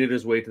just skated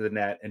his way to the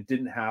net and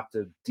didn't have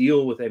to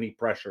deal with any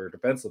pressure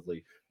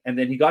defensively. And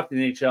then he got to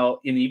the NHL,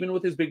 and even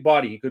with his big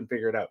body, he couldn't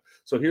figure it out.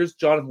 So here's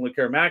Jonathan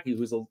Lekkerimaki,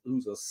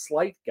 who's a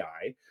slight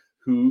guy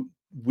who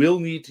will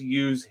need to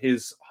use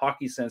his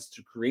hockey sense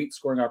to create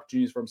scoring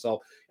opportunities for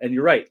himself. And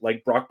you're right,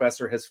 like Brock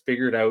Besser has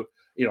figured out.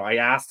 I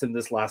asked him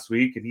this last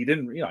week, and he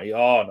didn't.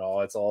 Oh no,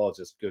 it's all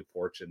just good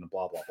fortune and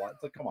blah blah blah.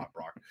 It's like, come on,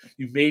 Brock,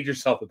 you've made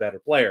yourself a better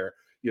player.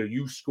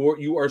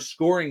 You are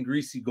scoring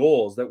greasy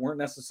goals that weren't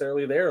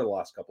necessarily there the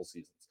last couple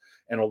seasons,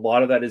 and a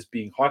lot of that is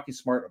being hockey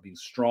smart, or being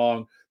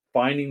strong,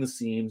 finding the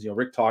seams.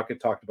 Rick Tocchet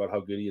talked about how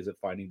good he is at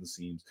finding the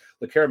seams.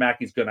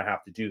 Lekkerimaki is going to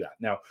have to do that.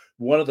 Now,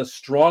 one of the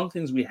strong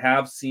things we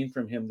have seen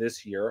from him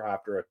this year,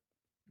 after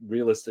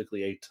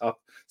realistically a tough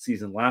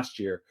season last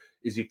year,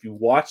 is if you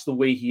watch the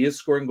way he is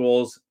scoring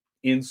goals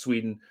in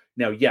Sweden.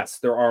 Now, yes,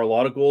 there are a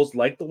lot of goals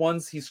like the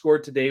ones he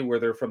scored today where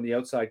they're from the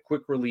outside,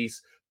 quick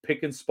release,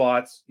 picking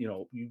spots. You're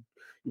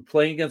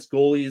playing against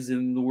goalies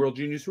in the World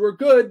Juniors who are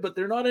good, but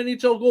they're not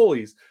NHL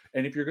goalies.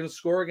 And if you're going to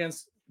score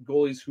against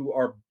goalies who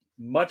are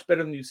much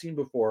better than you've seen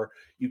before,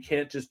 you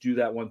can't just do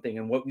that one thing.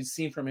 And what we've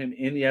seen from him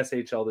in the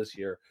SHL this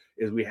year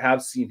is we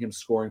have seen him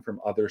scoring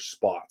from other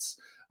spots.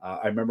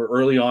 I remember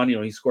early on,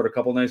 he scored a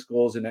couple nice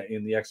goals in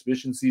the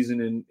exhibition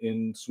season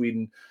in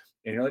Sweden.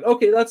 And you're like,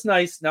 okay, that's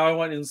nice. Now I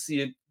want to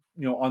see it,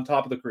 on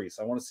top of the crease.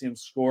 I want to see him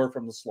score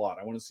from the slot.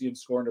 I want to see him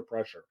score under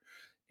pressure.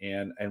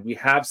 And we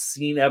have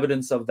seen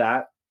evidence of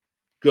that.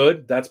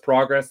 Good. That's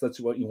progress. That's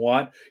what you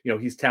want.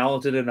 He's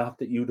talented enough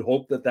that you'd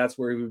hope that that's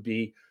where he would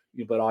be.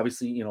 But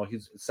obviously,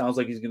 it sounds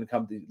like he's going to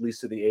come at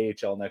least to the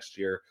AHL next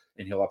year,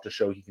 and he'll have to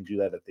show he can do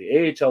that at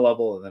the AHL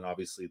level. And then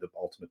obviously the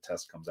ultimate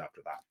test comes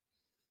after that.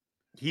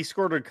 He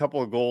scored a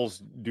couple of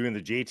goals doing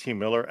the JT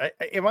Miller.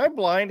 Am I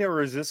blind,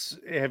 or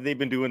have they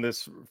been doing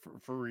this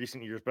for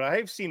recent years? But I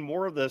have seen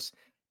more of this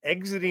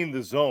exiting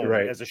the zone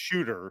as a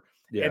shooter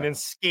and then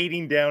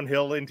skating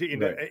downhill into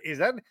right.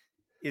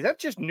 Is that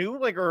just new?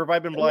 Or have I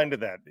been blind to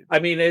that? I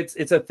mean,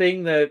 it's a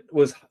thing that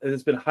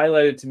has been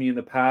highlighted to me in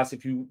the past.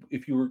 If you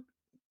were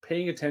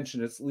paying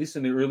attention, at least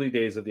in the early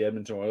days of the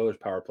Edmonton Oilers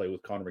power play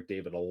with Connor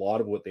McDavid, a lot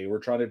of what they were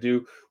trying to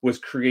do was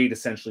create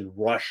essentially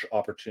rush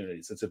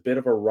opportunities. It's a bit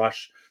of a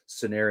rush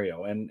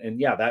scenario. And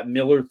yeah, that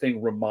Miller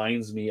thing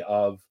reminds me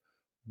of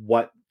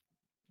what,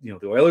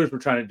 the Oilers were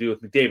trying to do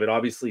with McDavid.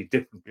 Obviously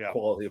different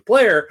quality of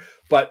player,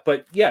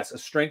 but yes, a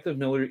strength of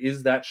Miller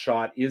is that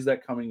shot, is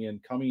that coming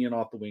in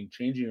off the wing,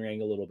 changing your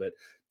angle a little bit,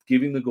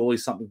 giving the goalie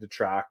something to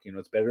track.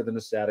 It's better than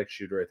a static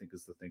shooter, I think,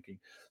 is the thinking.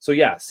 So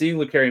yeah, seeing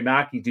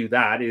Lekkerimaki do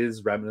that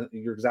is remnant.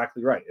 You're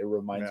exactly right. It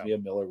reminds me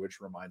of Miller,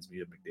 which reminds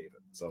me of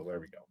McDavid. So there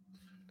we go.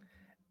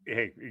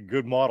 Hey,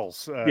 good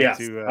models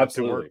absolutely.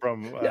 to work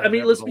from.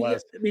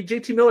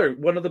 JT Miller,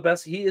 one of the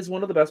best. He is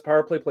one of the best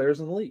power play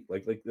players in the league.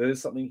 Like that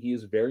is something he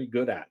is very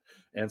good at.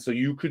 And so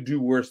you could do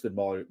worse than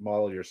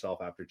model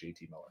yourself after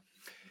JT Miller.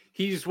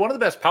 He's one of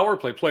the best power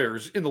play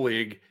players in the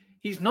league.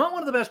 He's not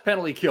one of the best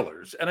penalty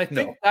killers. And I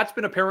think that's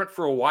been apparent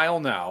for a while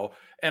now.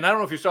 And I don't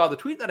know if you saw the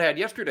tweet that I had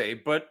yesterday,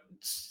 but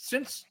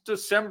since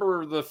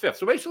December the 5th,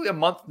 so basically a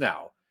month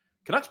now,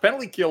 Canucks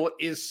penalty kill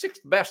is 6th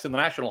best in the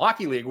National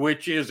Hockey League,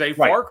 which is a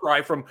far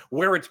cry from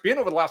where it's been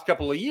over the last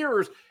couple of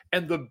years.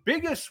 And the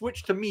biggest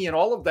switch to me in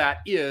all of that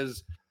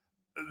is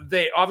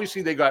they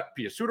got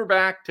Pia Suter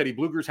back. Teddy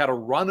Blueger's had a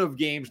run of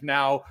games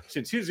now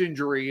since his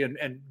injury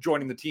and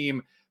joining the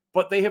team,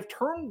 but they have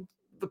turned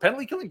the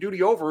penalty killing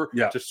duty over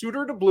to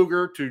Suter, to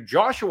Blueger, to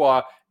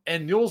Joshua,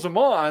 and Nils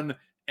Amon,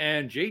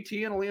 and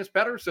JT and Elias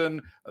Pettersson.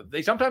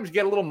 They sometimes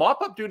get a little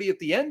mop-up duty at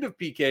the end of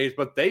PKs,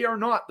 but they are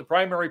not the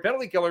primary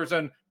penalty killers,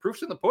 and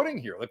proof's in the pudding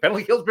here. The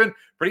penalty kill's been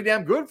pretty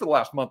damn good for the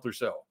last month or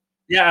so.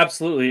 Yeah,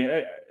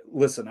 absolutely.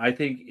 listen, I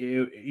think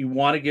you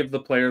want to give the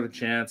player the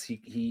chance.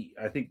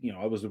 I think,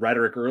 it was the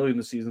rhetoric early in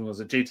the season was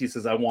that JT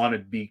says, I want to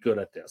be good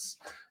at this.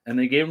 And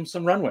they gave him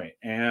some runway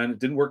and it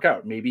didn't work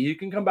out. Maybe he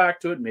can come back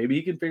to it. Maybe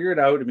he can figure it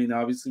out. I mean,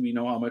 obviously we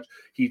know how much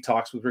he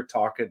talks with Rick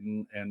Tocchet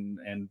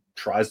and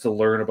tries to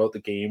learn about the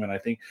game. And I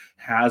think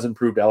has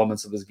improved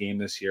elements of his game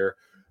this year.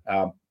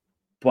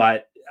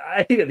 But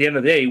I think at the end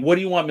of the day, what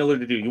do you want Miller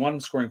to do? You want him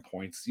scoring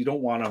points. You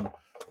don't want him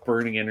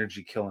burning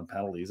energy, killing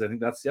penalties. I think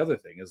that's the other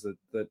thing is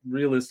that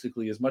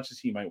realistically, as much as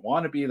he might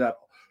want to be that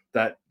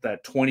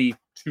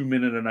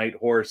 22-minute a night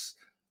horse,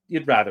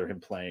 you'd rather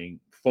him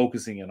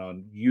focusing in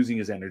on using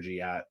his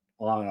energy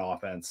on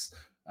offense,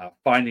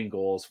 finding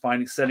goals,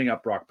 setting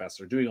up Brock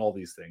Besser, doing all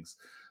these things.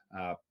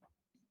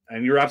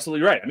 And you're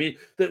absolutely right. I mean,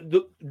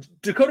 the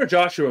Dakota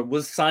Joshua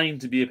was signed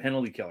to be a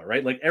penalty killer,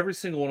 right? Like every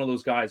single one of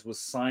those guys was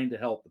signed to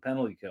help the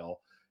penalty kill.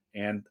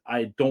 And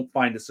I don't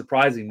find it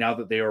surprising now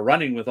that they are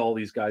running with all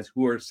these guys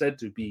who are said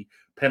to be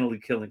penalty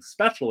killing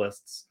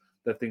specialists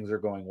that things are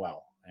going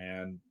well.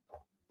 And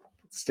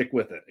stick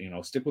with it,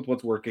 stick with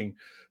what's working.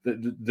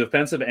 The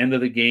defensive end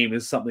of the game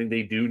is something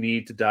they do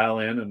need to dial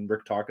in. And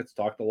Rick Tocchet's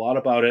talked a lot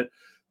about it.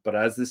 But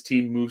as this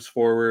team moves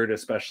forward,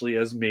 especially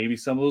as maybe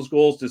some of those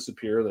goals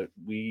disappear that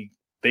we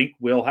think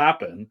will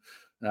happen,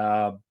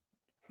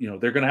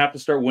 they're going to have to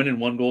start winning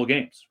 1-goal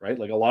games, right?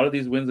 Like a lot of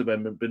these wins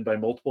have been by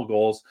multiple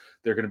goals.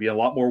 They're going to be a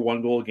lot more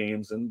 1-goal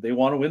games, and they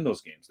want to win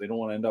those games. They don't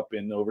want to end up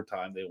in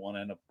overtime. They want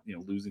to end up,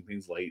 losing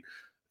things late.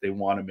 They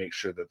want to make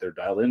sure that they're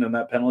dialed in, and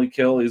that penalty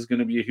kill is going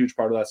to be a huge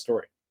part of that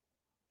story.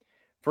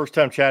 First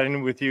time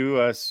chatting with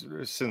you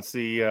since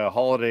the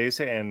holidays,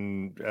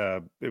 and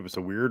it was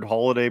a weird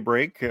holiday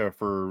break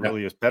for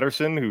Elias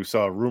Pettersson, who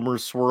saw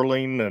rumors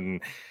swirling,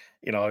 and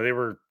they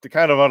were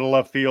kind of out of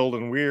left field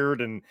and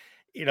weird, and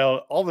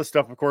all this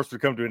stuff, of course,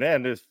 would come to an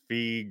end if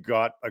he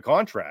got a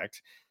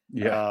contract.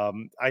 Yeah.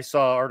 I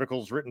saw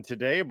articles written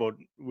today about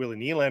Willie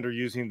Nylander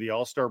using the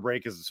All-Star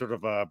break as sort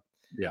of not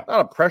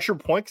a pressure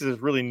point, because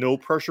there's really no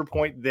pressure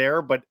point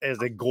there, but as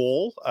a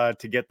goal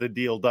to get the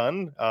deal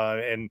done.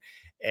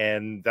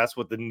 And that's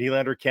what the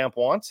Nylander camp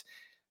wants.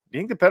 Do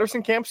you think the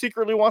Pettersson camp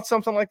secretly wants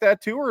something like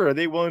that too, or are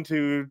they willing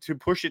to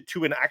push it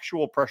to an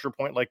actual pressure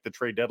point like the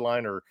trade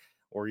deadline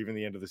or even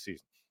the end of the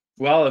season?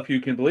 Well, if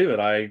you can believe it,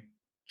 I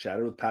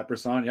chatted with Pat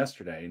Brisson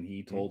yesterday, and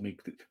he told me,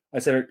 I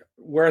said,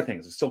 where are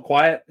things? It's still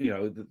quiet.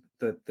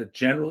 The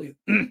generally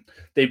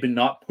they've been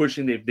not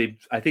pushing.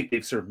 I think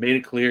they've sort of made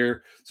it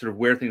clear sort of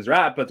where things are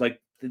at, but like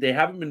they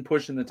haven't been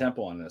pushing the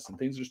tempo on this, and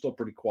things are still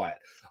pretty quiet.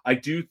 I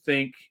do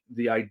think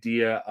the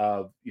idea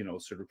of,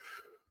 sort of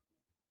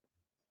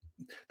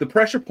the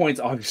pressure points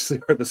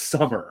obviously are the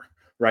summer,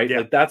 right? Yeah.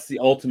 Like that's the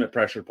ultimate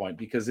pressure point,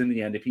 because in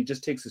the end, if he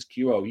just takes his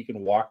QO, he can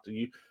walk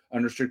to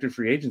unrestricted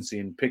free agency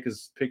and pick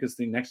his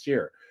thing next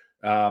year.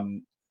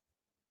 To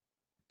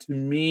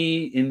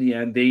me, in the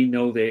end, they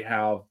know they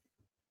have.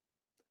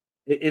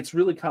 It's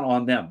really kind of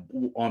on them,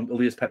 on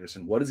Elias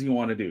Pettersson. What does he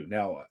want to do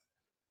now?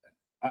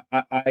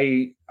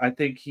 I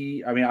think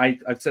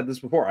I've said this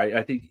before.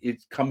 I think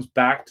it comes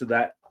back to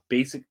that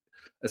basic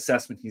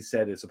assessment. He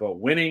said it's about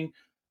winning.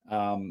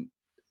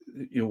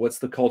 What's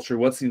the culture?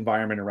 What's the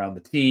environment around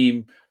the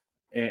team?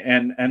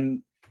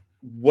 And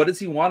what does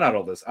he want out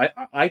of this?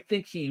 I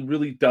think he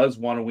really does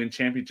want to win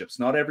championships.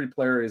 Not every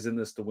player is in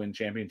this to win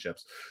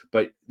championships,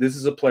 but this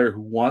is a player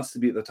who wants to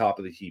be at the top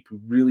of the heap, who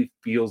really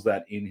feels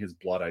that in his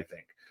blood, I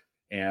think.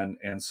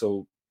 And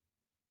so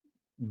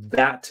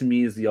that to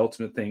me is the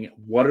ultimate thing.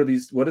 What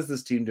is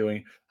this team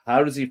doing?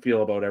 How does he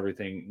feel about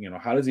everything?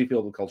 How does he feel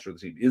about the culture of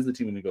the team? Is the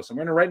team going to go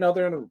somewhere? And right now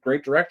they're in a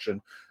great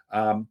direction.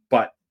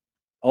 But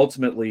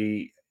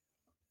ultimately,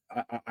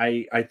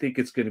 I think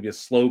it's going to be a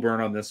slow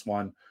burn on this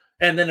one.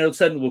 And then it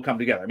suddenly will come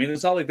together. I mean,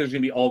 it's not like there's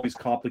going to be all these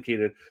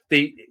complicated.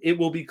 It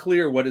will be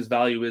clear what his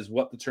value is,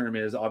 what the term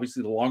is.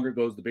 Obviously, the longer it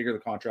goes, the bigger the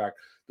contract.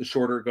 The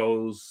shorter it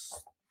goes,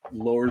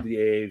 lower the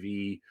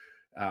AAV.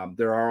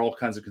 There are all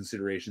kinds of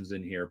considerations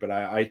in here, but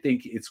I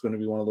think it's going to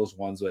be one of those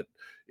ones that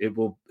it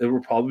will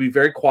probably be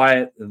very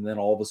quiet, and then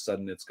all of a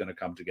sudden it's going to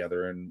come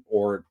together,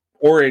 or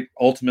it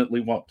ultimately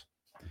won't.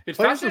 It's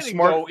fascinating,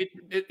 though.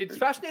 It's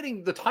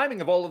fascinating, the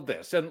timing of all of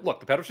this. And look,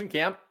 the Pettersson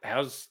camp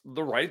has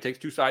the right. It takes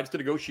two sides to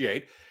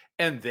negotiate,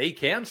 and they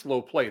can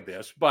slow play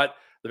this. But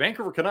the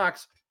Vancouver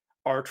Canucks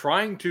are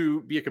trying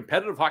to be a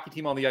competitive hockey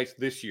team on the ice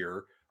this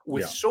year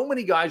with so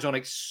many guys on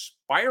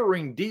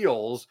expiring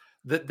deals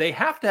that they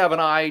have to have an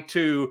eye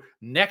to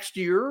next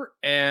year.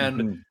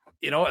 And,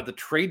 at the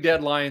trade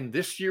deadline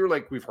this year,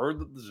 like we've heard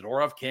that the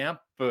Zadorov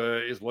camp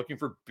is looking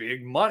for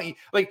big money.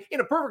 Like in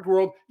a perfect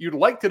world, you'd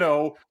like to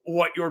know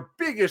what your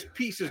biggest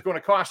piece is going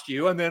to cost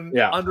you. And then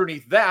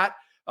underneath that,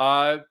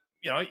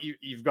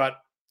 you've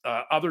got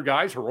other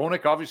guys.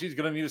 Hronek obviously is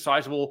going to need a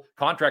sizable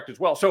contract as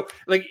well. So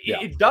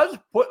it does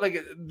put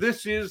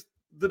this is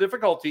the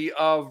difficulty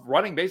of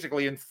running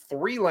basically in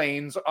three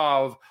lanes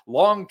of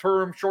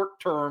long-term,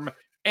 short-term,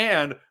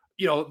 and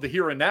the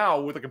here and now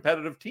with a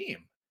competitive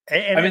team.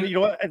 And you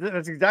know what?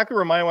 That's exactly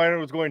where my mind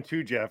was going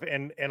to, Jeff.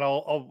 And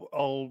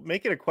I'll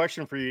make it a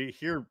question for you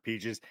here,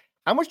 Peaches.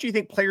 How much do you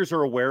think players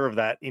are aware of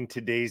that in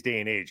today's day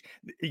and age?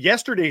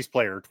 Yesterday's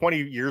player, 20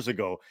 years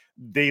ago,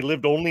 they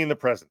lived only in the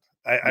present.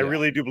 I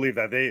really do believe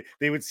that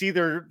they would see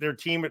their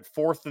team at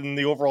fourth in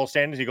the overall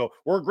standings. You go,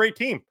 we're a great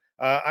team.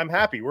 I'm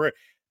happy.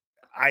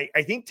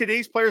 I think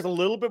today's players a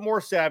little bit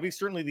more savvy.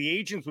 Certainly, the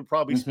agents would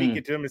probably speak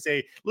it to them and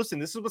say, "Listen,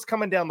 this is what's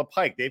coming down the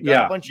pike. They've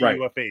got a bunch of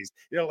UFAs.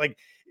 You know, like,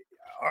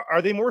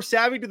 are they more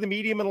savvy to the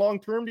medium and long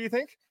term? Do you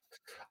think?"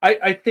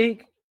 I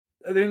think,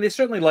 I mean, they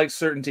certainly like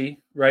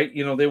certainty, right?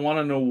 You know, they want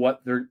to know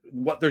what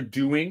they're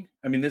doing.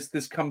 I mean,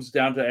 this comes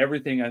down to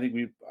everything I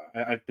think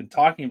I've been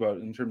talking about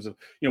in terms of,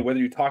 you know, whether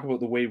you talk about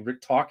the way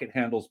Rick Tocchet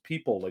handles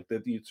people, like the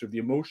sort of the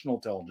emotional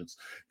intelligence,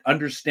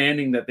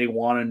 understanding that they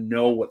want to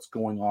know what's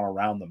going on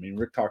around them. I mean,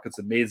 Rick Tocchet's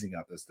amazing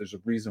at this. There's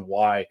a reason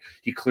why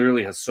he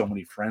clearly has so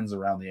many friends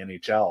around the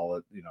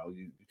NHL. You know,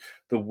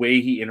 the way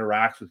he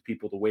interacts with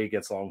people, the way he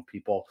gets along with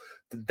people,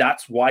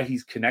 that's why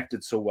he's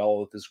connected so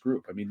well with this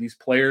group. I mean, these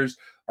players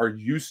are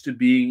used to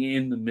being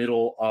in the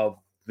middle of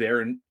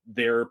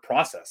their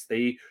process.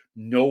 They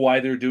know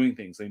why they're doing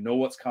things. They know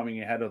what's coming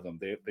ahead of them.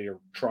 They are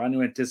trying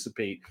to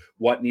anticipate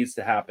what needs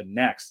to happen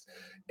next.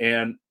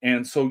 And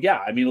so, yeah,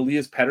 I mean,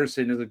 Elias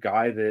Pettersson is a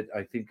guy that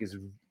I think is,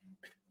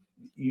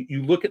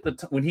 you look at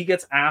when he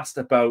gets asked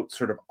about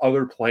sort of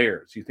other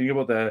players, you think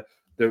about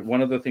the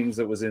one of the things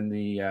that was in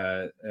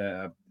the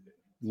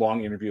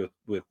long interview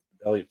with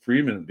Elliot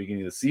Friedman at the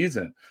beginning of the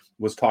season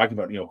was talking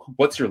about, you know,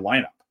 what's your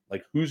lineup?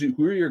 Like, who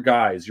are your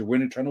guys? You're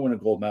trying to win a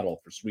gold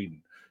medal for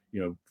Sweden,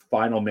 you know,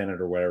 final minute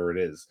or whatever it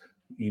is.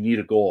 You need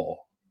a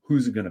goal.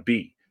 Who's it going to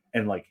be?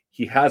 And like,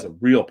 he has a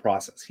real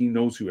process. He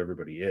knows who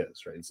everybody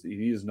is, right? So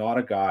he is not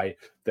a guy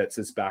that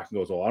sits back and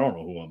goes, "Oh, I don't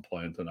know who I'm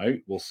playing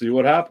tonight. We'll see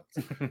what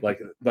happens."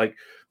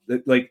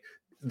 like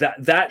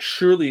that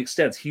surely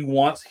extends. He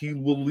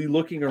will be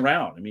looking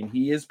around. I mean,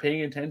 he is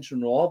paying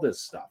attention to all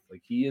this stuff.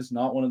 Like, he is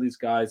not one of these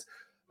guys.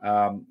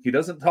 He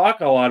doesn't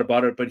talk a lot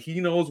about it, but he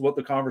knows what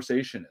the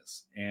conversation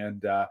is.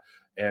 And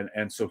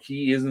so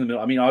he is in the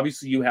middle. I mean,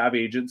 obviously you have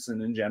agents,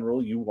 and in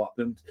general, you want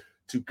them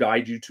to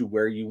guide you to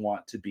where you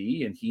want to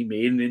be. And he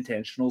made an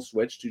intentional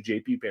switch to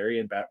JP Perry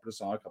and Pat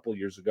Brisson a couple of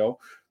years ago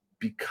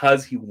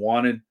because he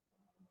wanted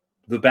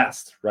the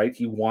best, right?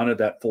 He wanted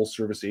that full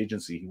service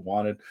agency. He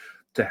wanted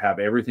to have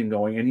everything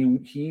going.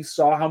 And he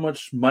saw how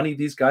much money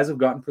these guys have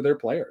gotten for their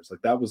players.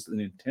 Like, that was an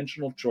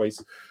intentional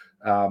choice.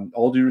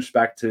 All due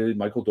respect to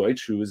Michael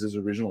Deutsch, who is his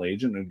original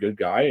agent and a good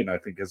guy, and I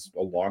think has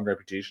a long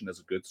reputation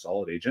as a good,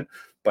 solid agent,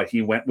 but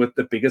he went with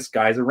the biggest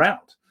guys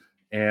around.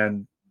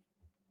 And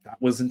that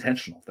was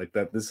intentional. Like,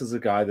 that this is a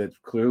guy that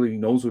clearly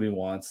knows what he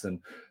wants and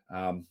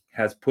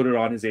has put it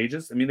on his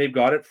agents. I mean, they've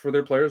got it for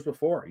their players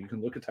before. You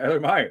can look at Tyler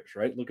Myers,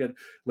 right? Look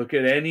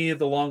at any of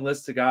the long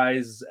list of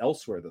guys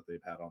elsewhere that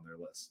they've had on their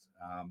list.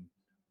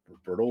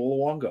 Roberto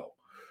Luongo.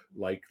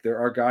 Like, there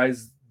are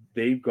guys,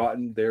 they've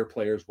gotten their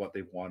players what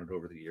they've wanted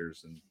over the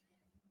years, and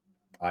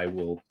I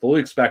will fully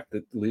expect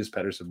that Elias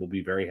Pettersson will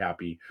be very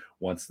happy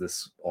once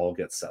this all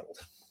gets settled.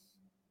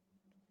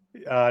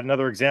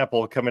 Another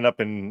example coming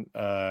up in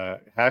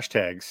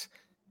hashtags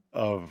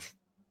of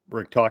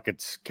Rick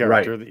Tocchet's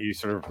character that you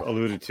sort of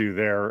alluded to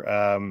there.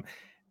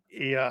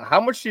 Yeah, how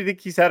much do you think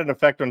he's had an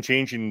effect on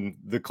changing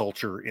the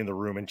culture in the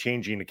room and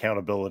changing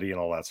accountability and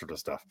all that sort of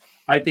stuff?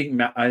 I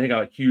think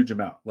a huge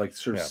amount. Like,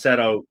 sort of set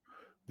out,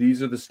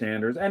 these are the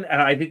standards, and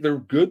I think they're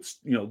good.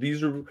 You know,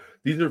 these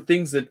are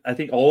things that I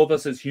think all of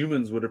us as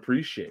humans would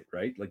appreciate,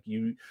 right? Like,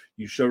 you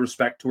show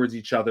respect towards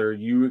each other.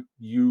 You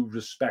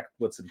respect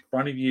what's in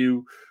front of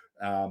you.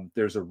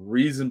 There's a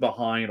reason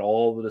behind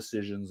all the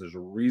decisions. There's a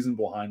reason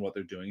behind what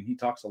they're doing. And he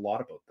talks a lot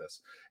about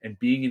this and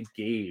being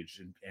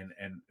engaged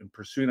and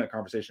pursuing that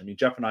conversation. I mean,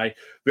 Jeff and I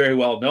very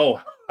well know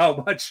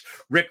how much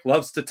Rick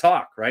loves to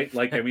talk, right?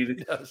 Like, I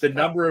mean, the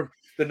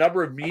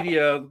number of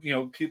media, you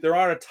know, there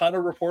aren't a ton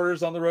of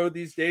reporters on the road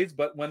these days,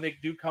 but when they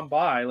do come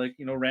by, like,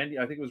 you know, Randy,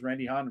 I think it was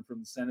Randy Hahn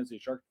from the San Jose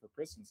Sharks for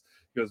Pistons,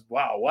 he goes,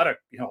 "Wow, what a,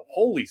 you know,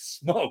 holy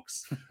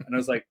smokes." And I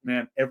was like,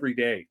 man, every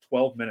day,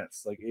 12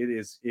 minutes. Like, it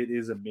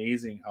is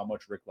amazing how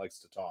much Rick likes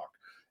to talk.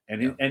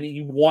 And he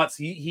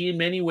in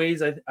many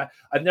ways,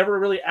 I've never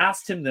really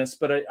asked him this,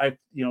 but I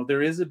you know,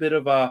 there is a bit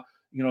of a,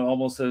 you know,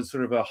 almost a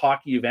sort of a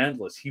hockey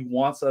evangelist. He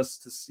wants us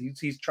to,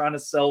 he's trying to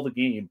sell the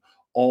game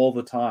all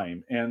the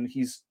time, and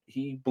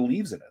he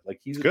believes in it. Like,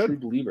 he's a true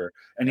believer,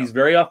 and he's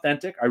very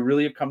authentic. I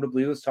really have come to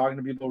believe this, talking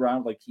to people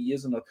around. Like, he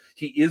is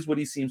what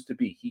he seems to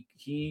be.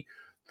 He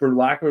for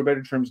lack of a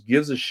better terms,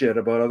 gives a shit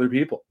about other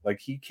people.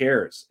 Like, he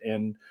cares,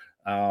 and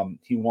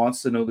he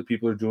wants to know that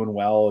people are doing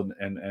well,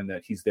 and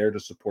that he's there to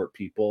support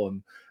people.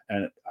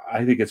 And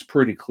I think it's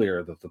pretty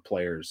clear that the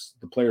players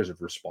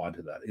have responded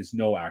to that. It's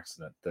no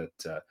accident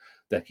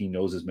that he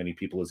knows as many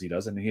people as he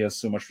does, and he has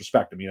so much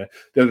respect. I mean,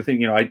 the other thing,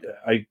 you know,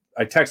 I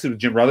texted with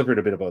Jim Rutherford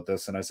a bit about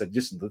this, and I said,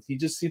 just, he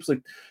just seems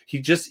like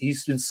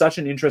he's been such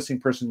an interesting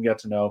person to get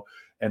to know,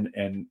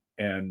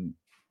 and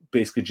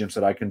basically Jim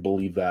said, I can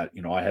believe that,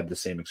 you know, I had the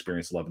same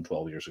experience 11,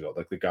 12 years ago.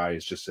 Like, the guy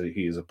is just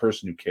he is a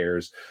person who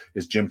cares.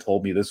 As Jim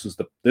told me, this was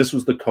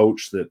the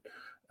coach that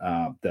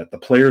that the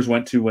players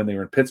went to when they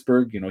were in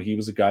Pittsburgh. He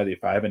was a guy that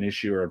if I have an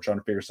issue or I'm trying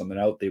to figure something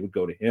out, they would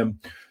go to him.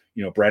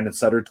 Brandon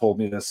Sutter told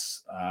me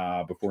this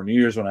before New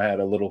Year's when I had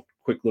a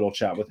quick little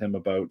chat with him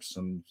about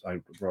I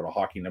wrote a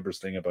hockey numbers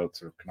thing about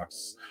sort of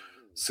Canucks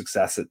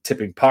success at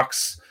tipping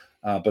pucks.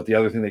 But the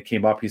other thing that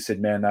came up, he said,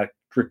 man, that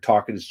Rick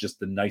Tocchet is just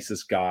the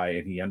nicest guy,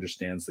 and he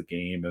understands the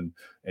game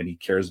and he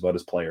cares about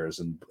his players,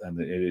 and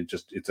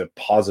it's a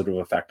positive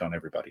effect on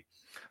everybody.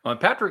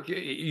 Patrick,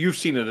 you've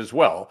seen it as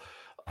well.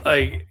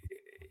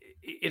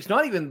 It's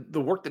not even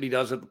the work that he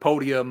does at the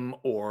podium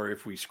or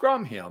if we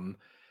scrum him.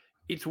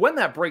 It's when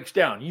that breaks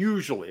down.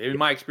 Usually, in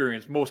my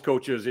experience, most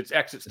coaches, it's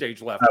exit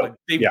stage left. Like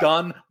they've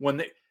done when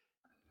they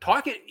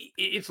talk it.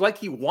 It's like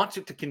he wants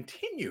it to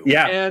continue.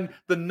 Yeah. And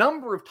the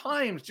number of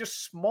times,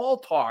 just small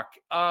talk.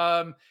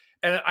 And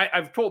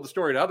I've told the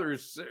story to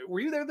others. Were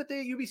you there the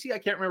day at UBC? I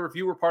can't remember if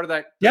you were part of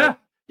that. Yeah.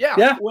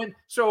 Yeah.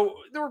 So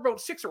there were about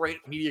 6 or 8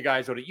 media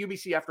guys out at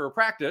UBC after a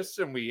practice,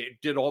 and we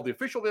did all the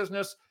official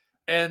business.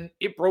 And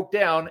it broke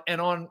down.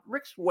 And on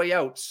Rick's way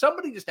out,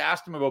 somebody just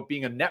asked him about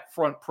being a net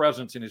front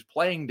presence in his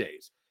playing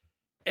days.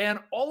 And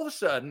all of a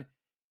sudden,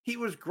 he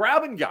was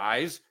grabbing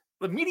guys,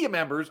 the media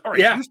members. All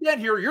right, you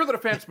stand here. You're the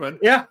defenseman.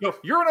 Yeah,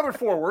 you're another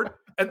forward.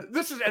 And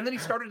then he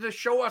started to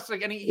show us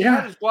and he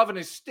had his glove and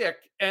his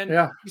stick, and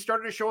he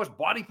started to show us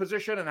body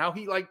position and how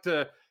he liked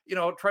to,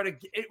 try to.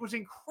 It was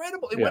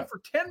incredible. It went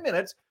for 10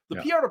 minutes. The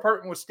PR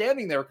department was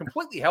standing there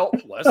completely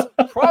helpless,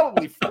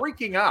 probably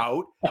freaking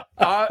out.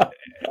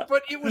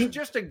 But it was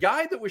just a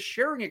guy that was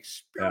sharing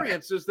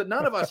experiences that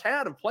none of us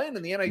had of playing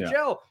in the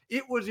NHL.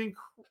 It was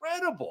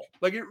incredible.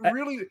 Like it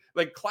really,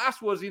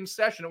 class was in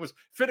session. It was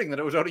fitting that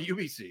it was out of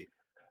UBC.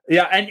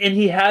 Yeah, and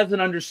he has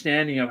an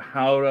understanding of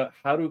how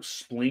to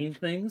explain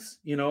things,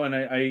 and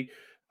I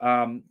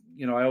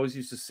always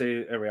used to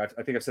say,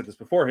 I think I've said this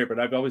before here, but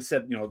I've always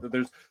said,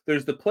 that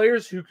there's the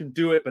players who can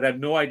do it but have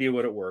no idea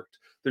what it worked.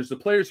 There's the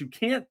players who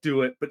can't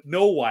do it but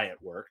know why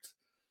it worked.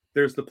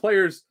 There's the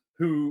players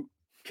who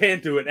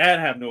can't do it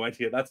and have no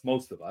idea. That's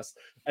most of us.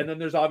 And then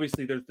there's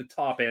the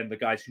top end, the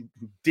guys who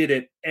did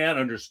it and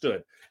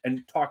understood.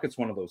 And Tocchet's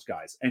one of those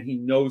guys, and he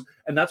knows,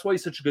 and that's why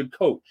he's such a good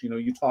coach.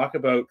 You talk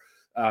about,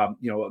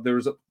 there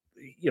was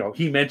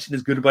he mentioned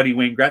his good buddy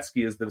Wayne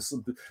Gretzky as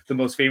the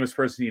most famous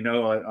person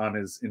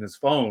in his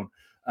phone.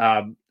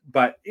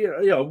 But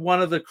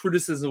one of the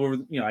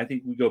criticisms, I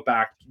think we go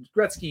back.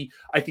 Gretzky,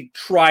 I think,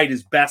 tried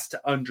his best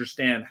to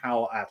understand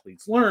how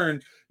athletes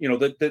learn.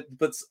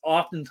 But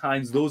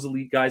oftentimes those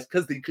elite guys,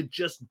 because they could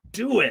just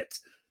do it,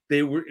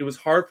 it was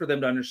hard for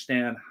them to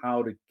understand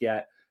how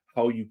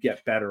you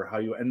get better,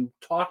 and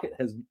Tocchet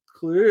has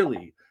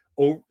clearly,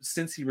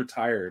 since he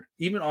retired,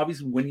 even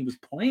obviously when he was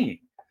playing,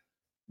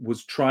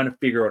 was trying to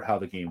figure out how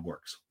the game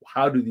works.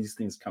 How do these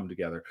things come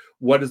together?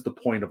 What is the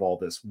point of all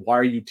this? Why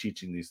are you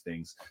teaching these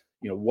things?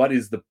 What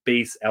is the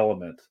base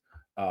element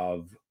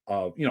of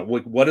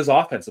what is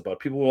offense about?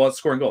 People will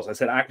scoring goals. I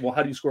said, well,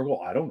 how do you score a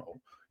goal? I don't know.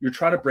 You're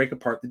trying to break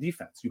apart the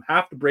defense. You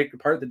have to break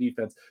apart the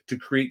defense to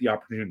create the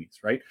opportunities,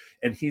 right?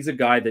 And he's a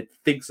guy that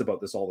thinks about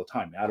this all the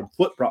time. Adam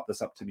Foote brought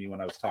this up to me when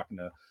I was talking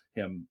to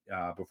him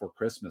before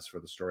Christmas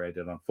for the story I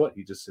did on Foote.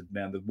 He just said,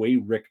 man, the way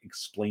Rick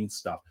explains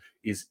stuff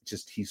is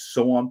just, he's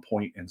so on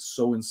point and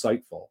so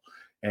insightful.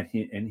 And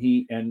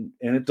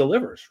it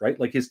delivers, right?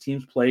 Like his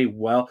teams play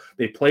well.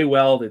 They play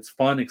well. It's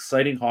fun,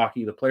 exciting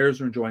hockey. The players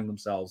are enjoying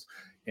themselves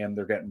and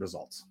they're getting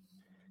results.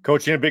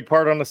 Coaching a big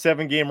part on a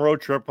 7-game road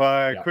trip.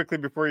 Quickly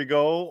before you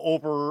go,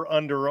 over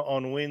under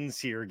on wins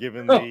here,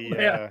 given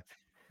the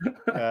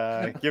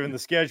given the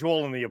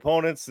schedule and the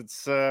opponents,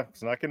 it's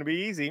not going to be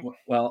easy.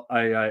 Well,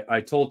 I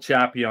told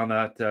Chappie on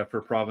that for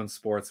Province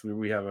Sports.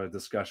 We have a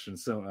discussion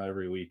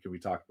every week, and we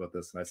talk about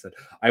this. And I said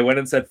I went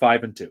and said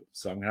 5-2,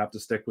 so I'm going to have to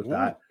stick with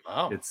that.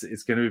 Wow. It's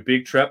going to be a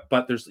big trip,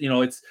 but there's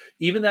it's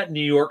even that New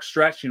York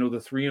stretch.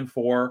 The 3 and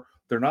 4.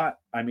 They're not.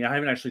 I mean, I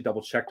haven't actually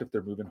double checked if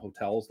they're moving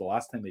hotels. The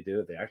last time they did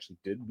it, they actually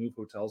did move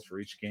hotels for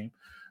each game.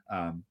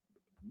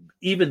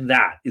 Even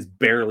that is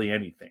barely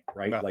anything,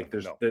 right? Nothing, like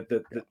there's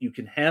you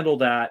can handle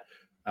that.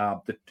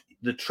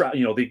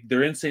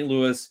 They're in St.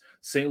 Louis.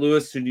 St.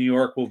 Louis to New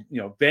York will,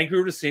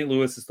 Vancouver to St.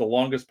 Louis is the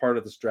longest part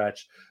of the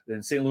stretch.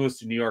 Then St. Louis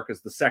to New York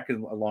is the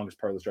second longest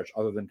part of the stretch,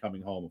 other than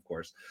coming home, of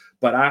course.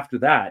 But after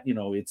that,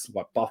 it's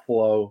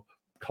Buffalo,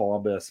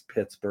 Columbus,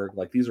 Pittsburgh.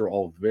 Like these are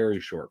all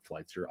very short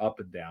flights. You're up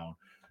and down.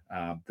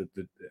 And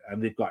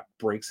they've got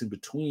breaks in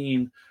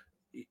between.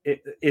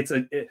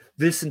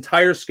 This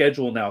entire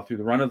schedule now through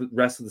the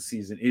rest of the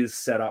season is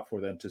set up for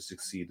them to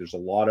succeed. There's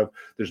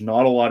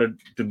not a lot of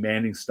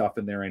demanding stuff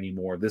in there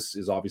anymore. This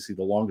is obviously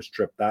the longest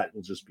trip. That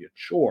will just be a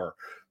chore,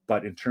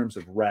 but in terms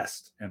of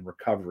rest and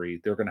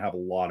recovery, they're going to have a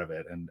lot of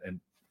it. And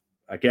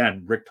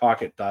again, Rick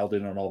Tocchet dialed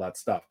in on all that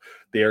stuff.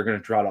 They are going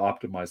to try to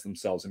optimize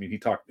themselves.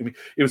 It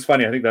was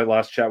funny. I think that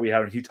last chat we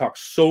had, he talked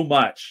so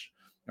much.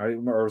 Or it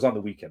was on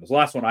the weekend. It was the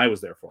last one I was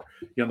there for.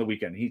 On the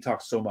weekend, he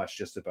talked so much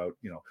just about,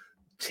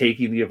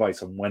 taking the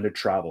advice on when to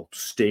travel,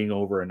 staying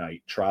over a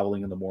night,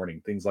 traveling in the morning,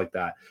 things like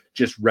that.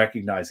 Just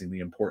recognizing the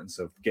importance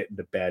of getting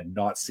to bed,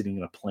 not sitting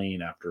in a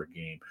plane after a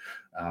game.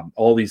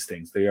 All these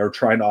things. They are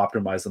trying to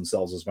optimize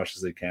themselves as much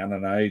as they can.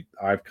 And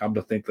I've come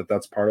to think that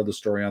that's part of the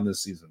story on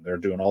this season. They're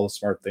doing all the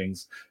smart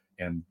things,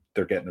 and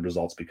they're getting the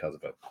results because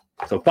of it.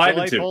 So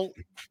 5-2.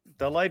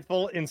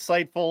 Delightful,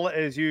 insightful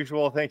as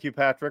usual. Thank you,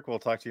 Patrick. We'll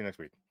talk to you next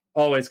week.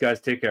 Always, guys.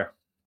 Take care.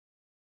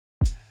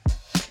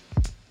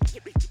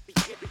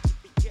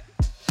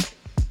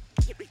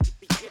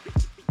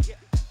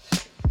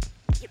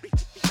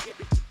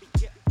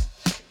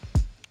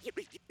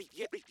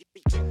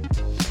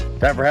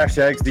 Time for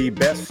hashtags, the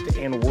best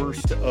and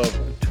worst of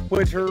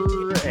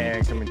Twitter,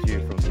 and coming to you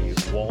from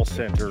the Wall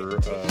Center,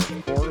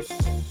 of course.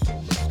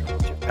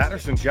 Jeff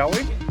Patterson, shall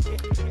we?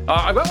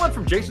 I got one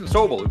from Jason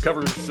Sobel, who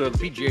covers the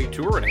PGA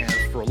Tour and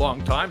has for a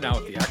long time now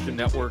at the Action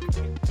Network.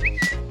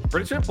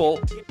 Pretty simple.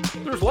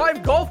 There's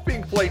live golf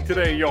being played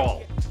today,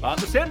 y'all. On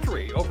the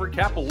Century over at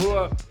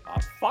Kapalua,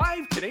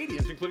 5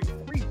 Canadians,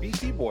 including 3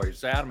 BC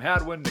boys. Adam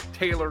Hadwin, Nick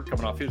Taylor,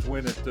 coming off his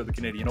win at the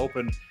Canadian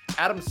Open.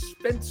 Adam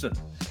Svensson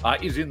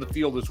is in the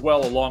field as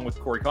well, along with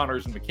Corey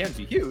Connors and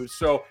Mackenzie Hughes.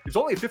 So it's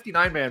only a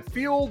 59-man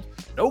field,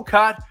 no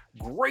cut.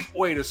 Great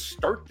way to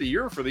start the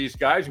year for these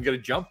guys and get a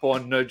jump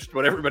on just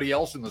about everybody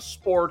else in the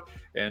sport.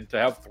 And to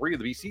have 3 of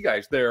the BC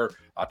guys there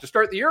to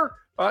start the year,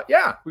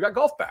 we got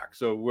golf back.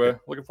 So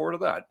looking forward to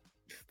that.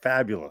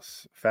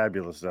 Fabulous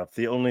stuff.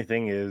 The only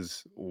thing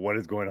is, what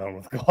is going on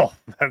with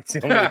golf? That's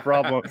the only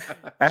problem.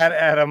 At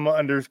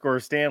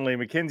Adam_Stanley,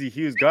 Mackenzie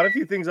Hughes got a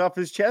few things off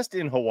his chest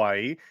in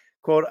Hawaii.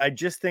 Quote, I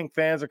just think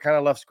fans are kind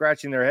of left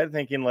scratching their head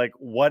thinking, like,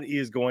 what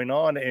is going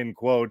on? End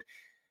quote.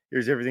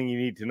 Here's everything you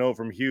need to know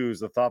from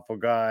Hughes, a thoughtful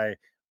guy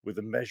with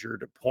a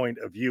measured point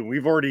of view.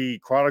 We've already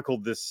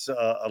chronicled this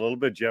a little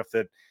bit, Jeff,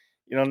 that,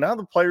 now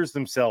the players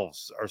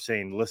themselves are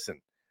saying,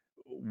 listen,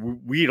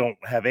 we don't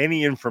have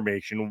any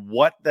information.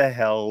 What the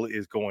hell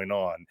is going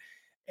on?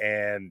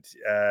 And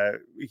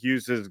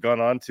Hughes has gone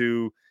on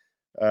to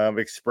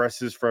express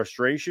his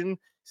frustration.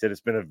 Said it's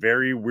been a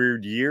very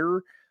weird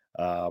year.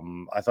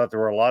 I thought there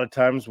were a lot of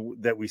times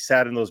that we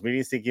sat in those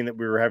meetings thinking that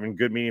we were having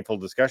good, meaningful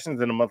discussions.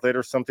 Then a month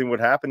later, something would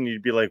happen. And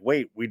you'd be like,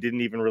 wait, we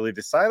didn't even really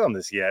decide on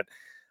this yet.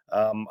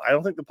 I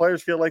don't think the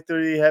players feel like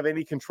they have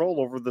any control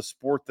over the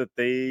sport that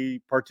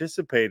they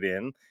participate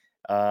in.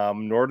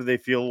 Nor do they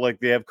feel like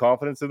they have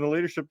confidence in the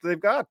leadership that they've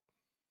got.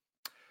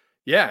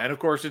 Yeah, and of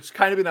course, it's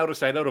kind of been out of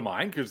sight, out of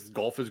mind, because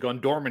golf has gone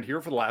dormant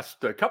here for the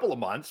last couple of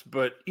months.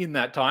 But in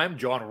that time,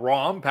 John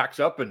Rahm packs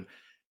up and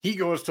he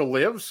goes to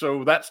live.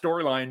 So that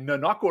storyline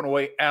not going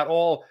away at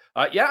all.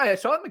 I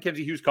saw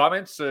Mackenzie Hughes'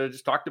 comments,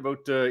 just talked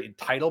about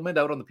entitlement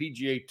out on the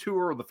PGA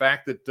Tour, the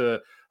fact that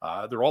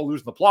they're all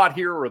losing the plot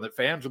here, or that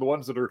fans are the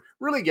ones that are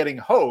really getting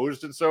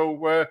hosed. And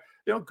so,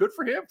 good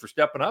for him for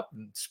stepping up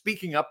and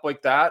speaking up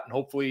like that. And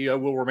hopefully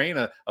will remain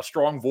a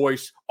strong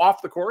voice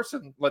off the course.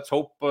 And let's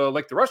hope,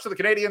 like the rest of the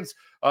Canadians,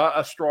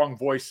 a strong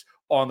voice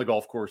on the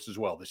golf course as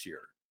well this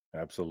year.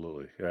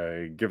 Absolutely.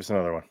 Give us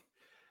another one.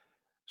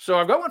 So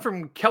I've got one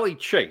from Kelly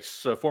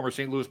Chase, a former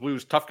St. Louis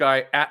Blues tough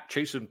guy at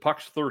Chasin'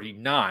 Pucks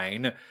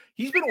 39.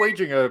 He's been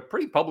waging a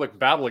pretty public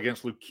battle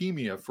against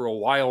leukemia for a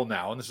while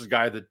now. And this is a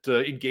guy that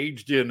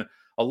engaged in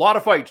a lot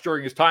of fights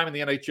during his time in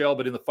the NHL,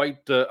 but in the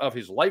fight of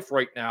his life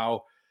right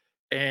now.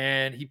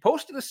 And he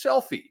posted a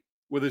selfie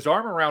with his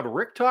arm around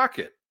Rick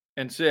Tocchet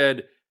and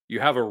said,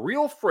 you have a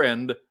real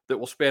friend that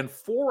will spend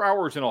 4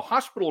 hours in a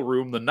hospital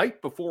room the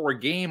night before a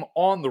game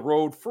on the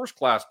road, first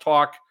class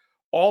talk,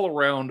 all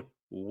around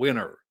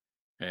winner.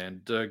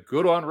 And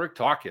good on Rick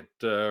Tocchet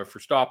for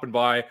stopping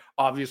by.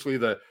 Obviously,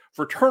 the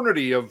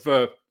fraternity of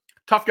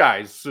tough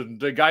guys and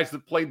guys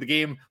that played the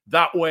game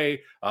that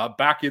way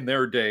back in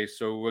their day.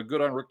 So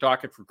good on Rick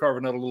Tocchet for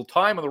carving out a little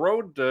time on the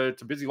road.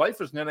 It's a busy life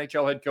as an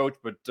NHL head coach,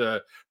 but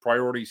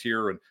priorities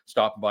here and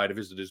stopping by to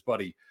visit his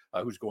buddy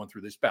who's going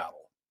through this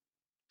battle.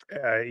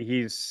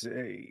 He's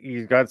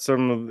got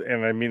some,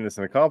 and I mean this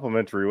in a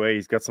complimentary way,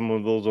 he's got some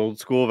of those old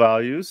school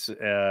values,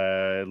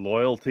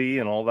 loyalty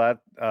and all that.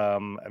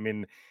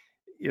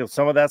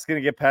 Some of that's going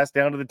to get passed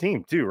down to the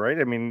team too, right?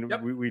 I mean,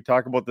 yep. we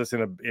talk about this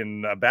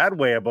in a bad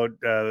way about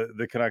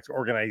the Canucks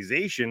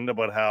organization,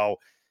 about how,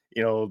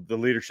 the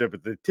leadership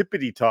at the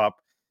tippity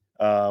top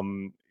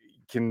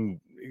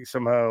can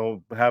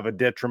somehow have a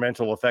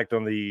detrimental effect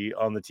on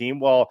the team.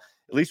 Well,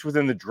 at least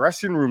within the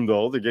dressing room,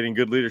 though, they're getting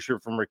good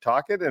leadership from Rick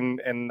Tocchet,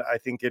 and I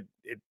think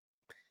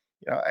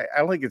I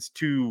don't think it's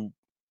too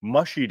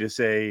mushy to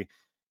say,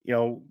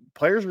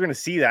 players are going to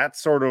see that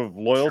sort of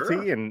loyalty,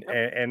 sure.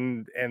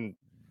 and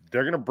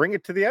they're going to bring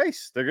it to the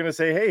ice. They're going to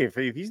say, hey, if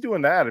he's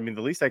doing that, I mean,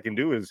 the least I can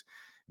do is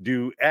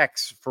do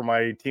X for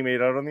my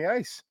teammate out on the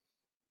ice.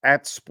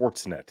 At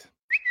Sportsnet,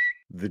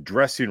 the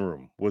dressing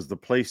room was the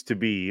place to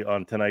be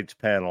on tonight's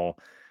panel,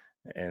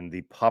 and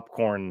the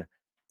popcorn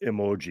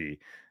emoji.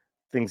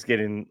 Things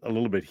getting a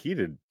little bit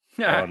heated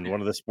on one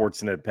of the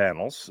Sportsnet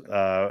panels,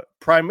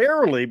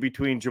 primarily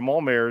between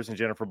Jamal Mayers and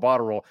Jennifer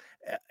Botterill.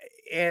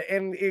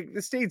 And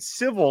it stayed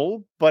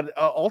civil, but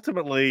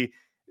ultimately,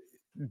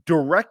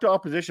 direct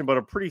opposition, but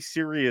a pretty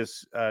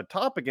serious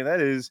topic, and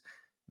that is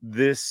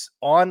this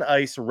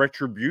on-ice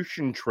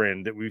retribution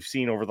trend that we've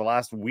seen over the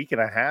last week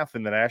and a half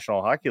in the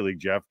National Hockey League,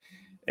 Jeff.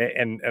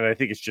 And I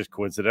think it's just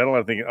coincidental.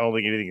 I don't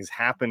think anything has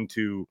happened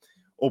to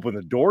open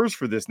the doors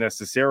for this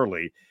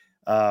necessarily.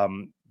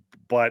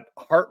 But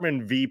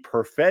Hartman v.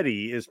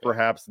 Perfetti is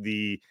perhaps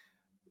the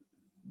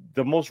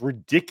most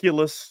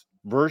ridiculous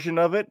version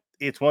of it.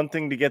 It's one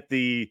thing to get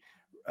the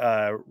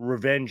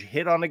revenge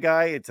hit on a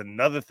guy. It's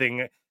another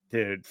thing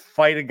to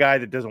fight a guy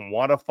that doesn't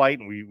want to fight.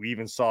 And we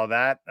even saw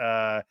that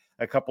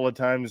a couple of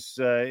times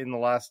in the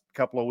last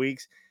couple of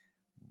weeks.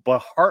 But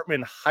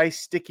Hartman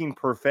high-sticking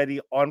Perfetti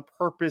on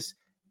purpose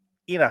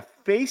in a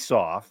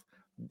face-off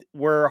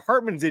where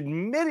Hartman's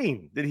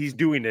admitting that he's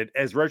doing it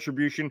as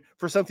retribution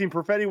for something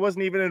Perfetti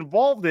wasn't even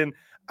involved in.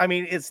 I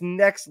mean, it's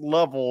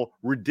next-level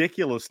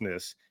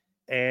ridiculousness.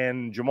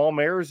 And Jamal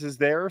Mayers is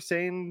there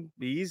saying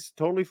he's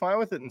totally fine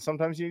with it. And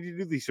sometimes you need to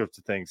do these sorts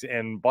of things.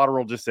 And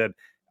Botterill just said,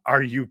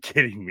 "Are you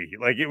kidding me?"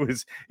 Like it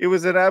was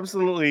an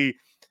absolutely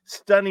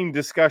stunning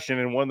discussion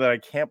and one that I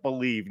can't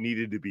believe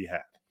needed to be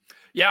had.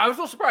 Yeah, I was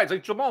a little surprised.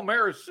 Like Jamal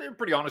Mayers is a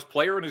pretty honest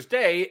player in his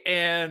day.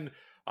 And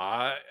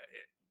I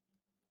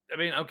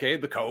mean, okay,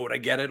 the code, I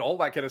get it, all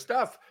that kind of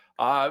stuff.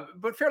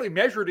 But fairly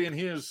measured in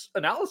his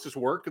analysis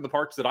work and the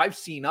parts that I've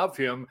seen of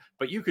him.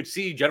 But you could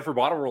see Jennifer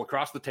Botterill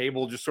across the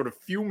table just sort of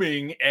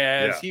fuming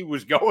as he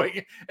was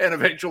going, and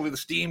eventually the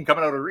steam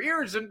coming out of her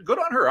ears. And good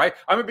on her.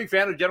 I'm a big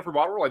fan of Jennifer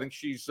Botterill. I think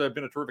she's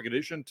been a terrific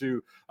addition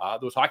to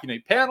those Hockey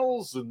Night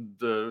panels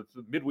and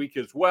midweek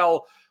as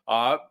well.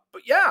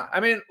 But yeah, I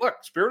mean, look,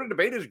 spirited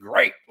debate is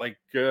great. Like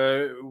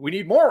we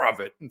need more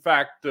of it. In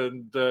fact,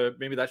 and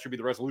maybe that should be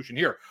the resolution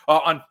here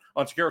on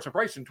Sekeres and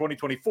Price in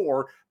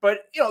 2024.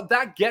 But you know,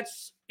 that gets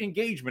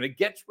engagement, it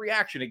gets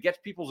reaction, it gets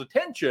people's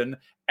attention,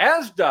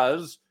 as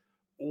does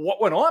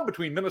what went on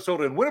between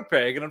Minnesota and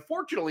Winnipeg. And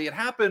unfortunately, it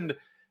happened,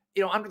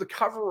 you know, under the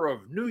cover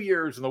of New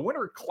Year's and the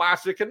Winter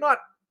Classic, and not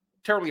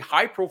terribly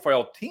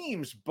high-profile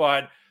teams,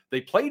 but they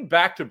played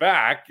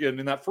back-to-back. And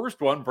in that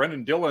first one,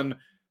 Brendan Dillon,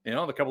 you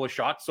know, the couple of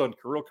shots on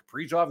Kirill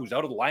Kaprizov, who's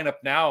out of the lineup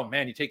now.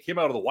 Man, you take him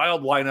out of the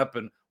Wild lineup,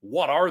 and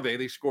what are they?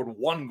 They scored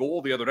one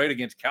goal the other night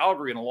against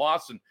Calgary in a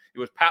loss, and it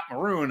was Pat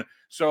Maroon.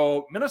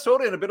 So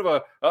Minnesota in a bit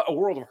of a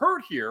world of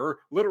hurt here,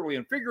 literally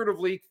and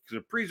figuratively,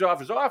 because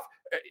Kaprizov is out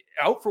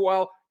for a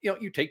while. You know,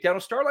 you take down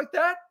a star like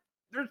that,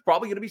 there's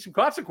probably going to be some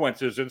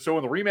consequences. And so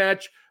in the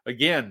rematch,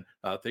 again,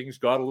 things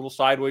got a little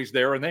sideways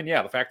there. And then,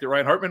 yeah, the fact that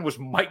Ryan Hartman was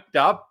mic'd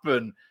up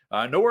and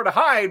nowhere to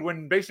hide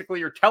when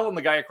basically you're telling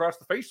the guy across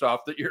the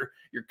faceoff that you're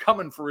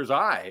coming for his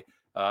eye.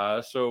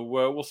 So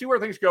we'll see where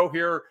things go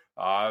here.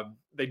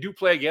 They do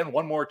play again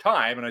one more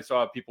time, and I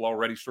saw people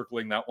already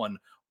circling that one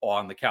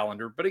on the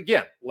calendar. But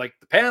again, like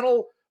the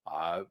panel,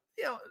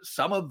 you know,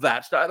 some of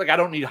that stuff, like I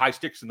don't need high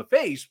sticks in the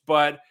face,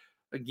 but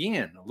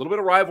again, a little bit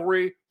of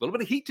rivalry, a little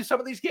bit of heat to some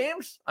of these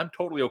games. I'm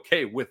totally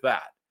okay with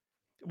that.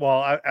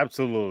 Well,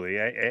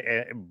 absolutely.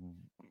 I've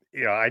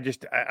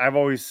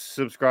always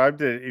subscribed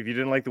to, if you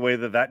didn't like the way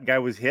that guy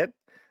was hit,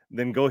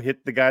 then go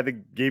hit the guy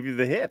that gave you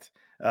the hit.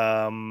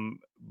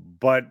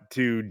 But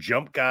to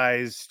jump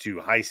guys,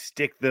 to high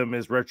stick them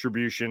as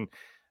retribution,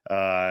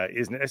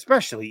 isn't,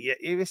 especially,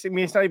 I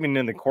mean, it's not even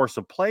in the course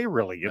of play,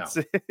 really. It's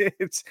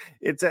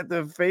it's at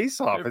the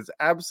face-off. It's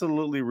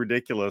absolutely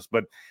ridiculous.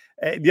 But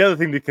the other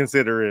thing to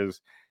consider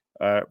is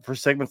for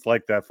segments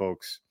like that,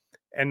 folks,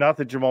 and not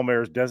that Jamal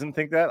Mayers doesn't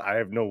think that. I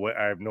have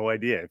no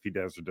idea if he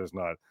does or does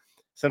not.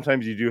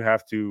 Sometimes you do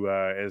have to,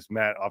 as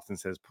Matt often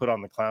says, put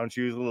on the clown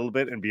shoes a little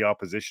bit and be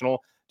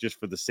oppositional just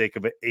for the sake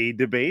of a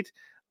debate.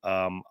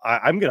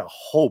 I'm going to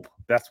hope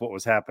that's what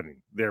was happening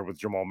there with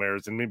Jamal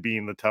Mayers and me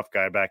being the tough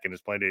guy back in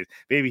his playing days.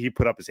 Maybe he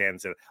put up his hand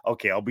and said,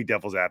 okay, I'll be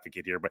devil's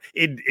advocate here. But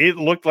it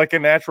looked like a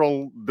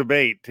natural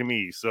debate to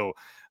me. So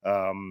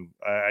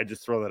I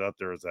just throw that out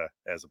there as a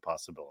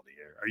possibility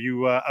here. Are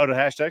you out of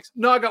hashtags?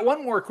 No, I got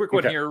one more quick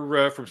one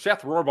here from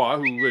Seth Rohrbaugh,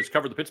 who has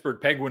covered the Pittsburgh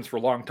Penguins for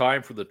a long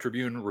time for the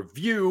Tribune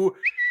Review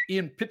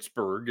in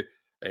Pittsburgh.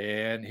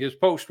 And his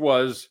post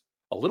was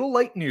a little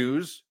light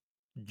news.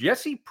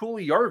 Jesse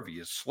Puljujarvi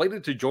is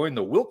slated to join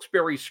the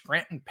Wilkes-Barre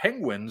Scranton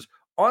Penguins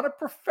on a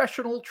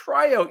professional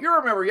tryout. You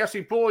remember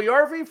Jesse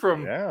Puljujarvi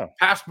from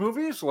past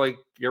movies like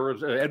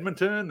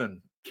Edmonton and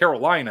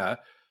Carolina.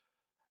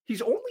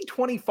 He's only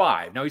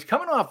 25. Now, he's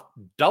coming off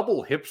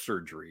double hip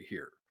surgery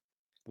here.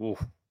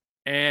 Oof.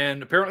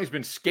 And apparently he's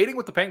been skating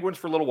with the Penguins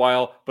for a little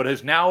while, but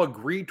has now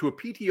agreed to a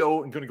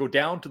PTO and going to go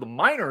down to the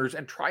minors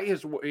and try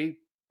his way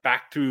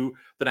back to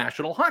the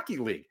National Hockey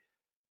League.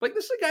 Like,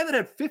 this is a guy that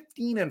had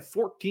 15 and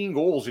 14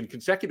 goals in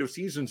consecutive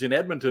seasons in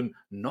Edmonton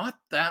not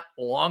that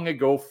long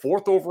ago.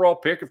 4th overall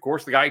pick. Of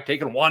course, the guy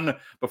taken one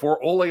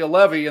before Ole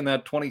Olevi in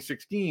that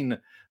 2016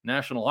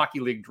 National Hockey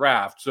League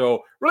draft.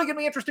 So really going to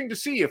be interesting to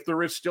see if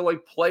there is still a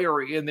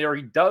player in there.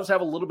 He does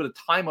have a little bit of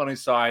time on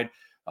his side.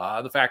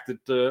 The fact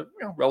that,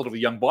 relatively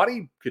young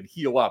body could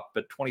heal up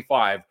at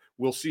 25.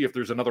 We'll see if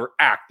there's another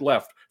act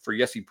left for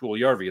Jesse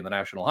Puljujarvi in the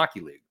National Hockey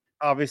League.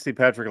 Obviously,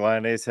 Patrick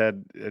Laine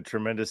had a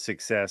tremendous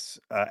success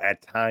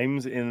at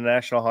times in the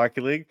National Hockey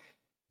League.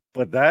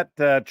 But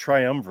that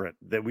triumvirate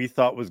that we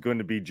thought was going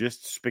to be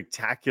just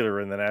spectacular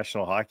in the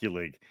National Hockey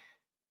League,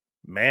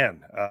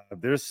 man,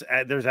 there's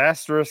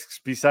asterisks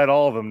beside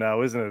all of them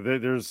now, isn't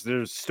it?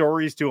 There's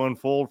stories to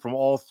unfold from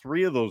all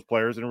three of those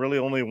players, and really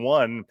only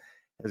one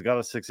has got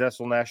a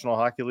successful National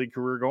Hockey League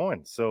career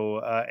going. So,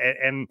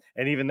 and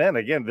even then,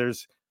 again,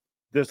 there's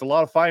a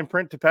lot of fine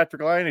print to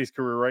Patrick Laine's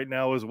career right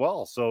now as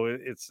well. So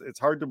it's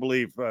hard to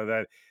believe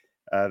that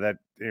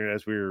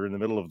as we were in the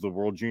middle of the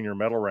World Junior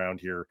Medal round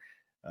here,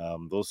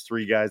 those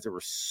three guys that were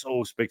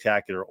so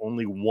spectacular,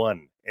 only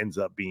one ends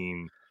up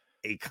being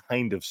a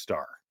kind of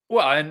star.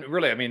 Well, and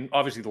really, I mean,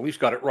 obviously the Leafs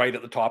got it right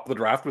at the top of the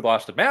draft with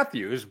Austin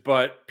Matthews,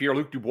 but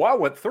Pierre-Luc Dubois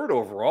went third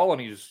overall, and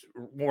he's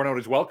worn out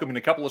his welcome in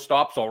a couple of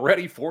stops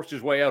already, forced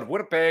his way out of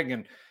Winnipeg,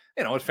 and,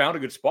 has found a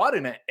good spot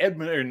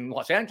in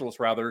Los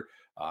Angeles, rather.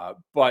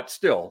 But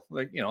still,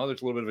 there's a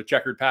little bit of a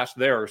checkered past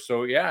there.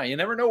 So, yeah, you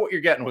never know what you're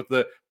getting with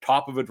the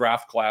top of a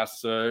draft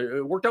class.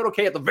 It worked out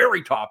okay at the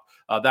very top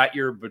that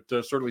year, but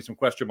certainly some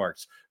question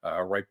marks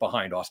right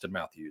behind Austin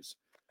Matthews.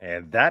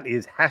 And that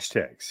is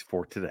hashtags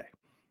for today.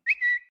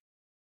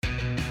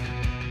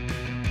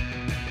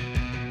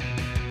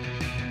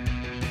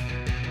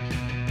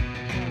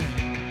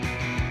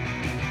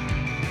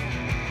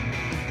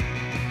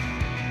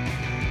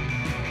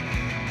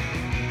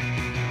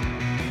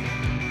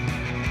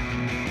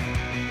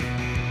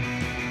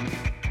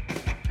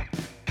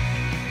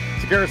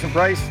 Garrison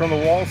Price from the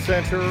Wall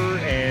Center,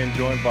 and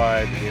joined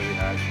by the Daily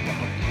Hash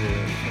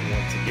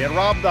once again.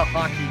 Rob, the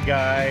hockey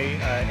guy,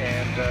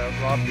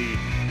 and Rob, the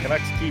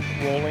Canucks keep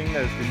rolling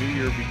as the new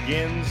year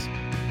begins.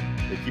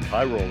 They keep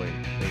high rolling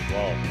as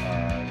well.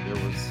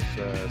 There was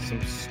some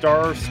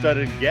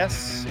star-studded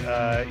guests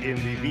in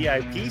the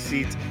VIP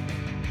seats.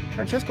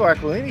 Francesco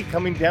Aquilini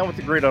coming down with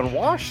the Great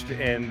Unwashed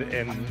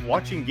and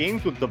watching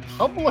games with the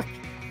public,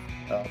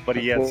 but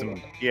he had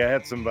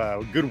some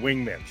good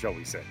wingmen, shall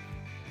we say?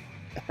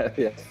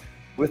 Yes,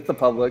 with the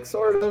public,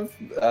 sort of,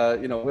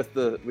 with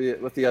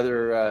the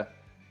other,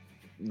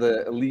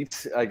 the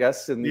elite, I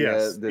guess, in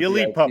the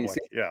elite public,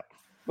 yeah.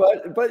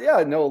 But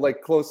yeah, no,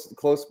 like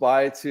close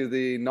by to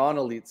the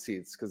non-elite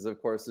seats, because of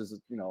course there's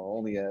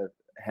only a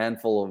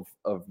handful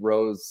of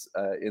rows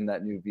in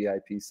that new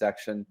VIP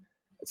section.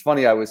 It's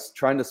funny, I was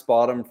trying to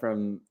spot him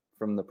from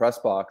the press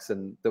box,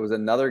 and there was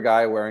another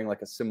guy wearing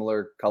like a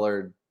similar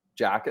colored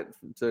jacket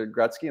to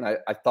Gretzky, and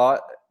I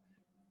thought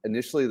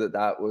initially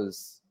that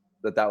was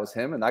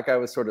him, and that guy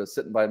was sort of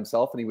sitting by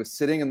himself, and he was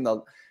sitting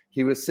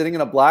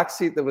in a black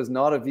seat that was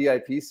not a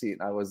VIP seat,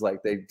 and I was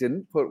like, they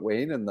didn't put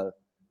Wayne in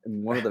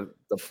one of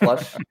the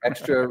plush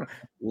extra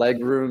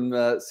leg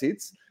room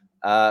seats,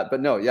 but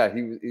no, yeah,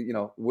 he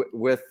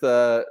with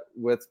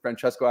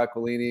Francesco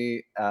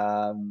Aquilini,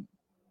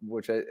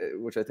 which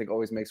I think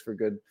always makes for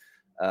good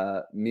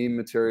meme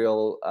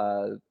material,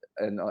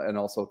 and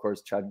also of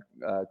course Chad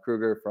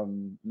Kruger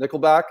from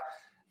Nickelback,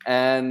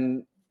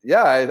 and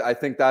yeah, I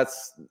think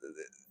that's.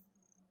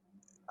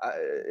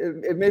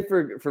 It made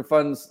for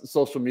fun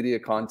social media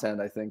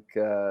content, I think,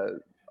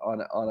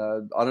 on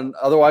an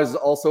otherwise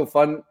also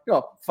fun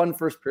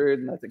first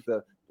period, and I think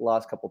the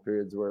last couple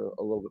periods were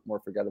a little bit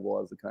more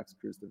forgettable as the Canucks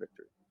cruised to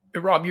victory.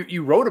 Hey, Rob,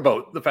 you wrote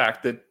about the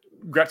fact that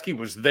Gretzky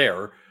was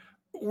there.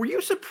 Were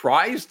you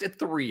surprised at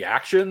the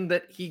reaction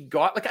that he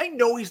got? Like, I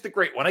know he's the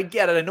great one. I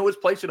get it. I know his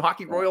place in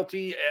hockey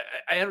royalty.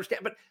 I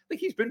understand. But like,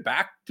 he's been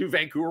back to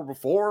Vancouver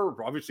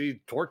before,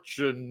 obviously torch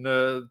in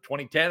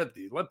 2010 at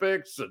the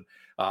Olympics. And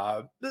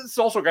this is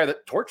also a guy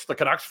that torched the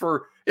Canucks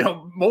for,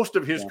 most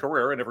of his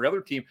career and every other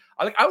team.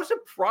 I was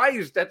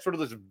surprised at sort of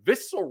this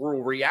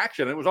visceral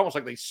reaction. It was almost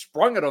like they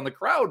sprung it on the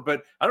crowd.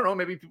 But I don't know,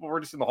 maybe people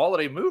were just in the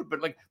holiday mood.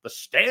 But like the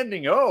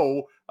standing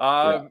O,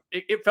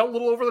 it felt a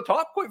little over the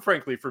top, quite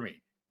frankly, for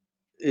me.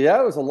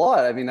 Yeah, it was a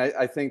lot. I mean,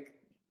 I think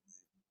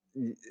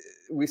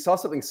we saw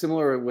something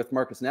similar with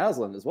Marcus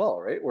Naslund as well,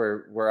 right?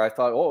 Where I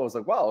thought, I was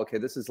like, wow, okay,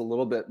 this is a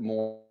little bit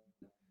more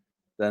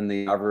than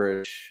the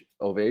average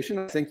ovation.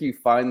 I think you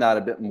find that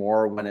a bit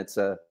more when it's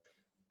a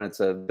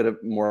bit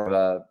of more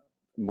of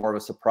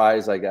a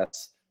surprise, I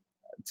guess,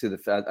 to the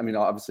fans. I mean,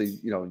 obviously,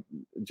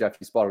 Jeff,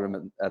 spotted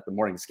him at the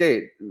morning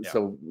skate,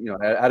 so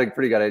I had a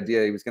pretty good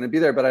idea he was going to be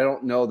there, but I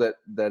don't know that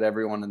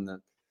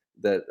everyone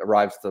that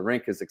arrives to the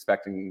rink is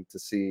expecting to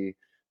see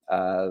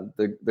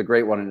the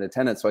great one in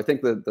attendance. So I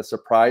think the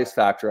surprise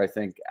factor, I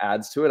think,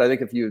 adds to it. I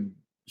think if you'd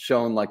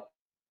shown like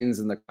things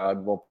in the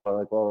crowd,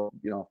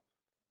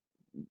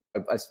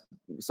 I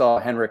saw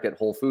Henrik at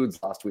Whole Foods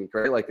last week,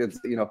 right? Like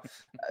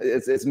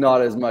it's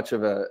not as much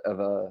of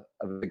a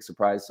big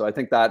surprise. So I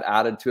think that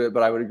added to it.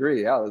 But I would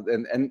agree, yeah.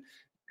 And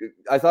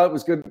I thought it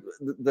was good.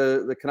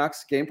 The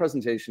Canucks game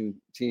presentation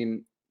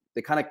team,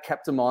 they kind of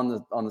kept him on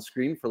the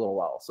screen for a little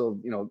while. So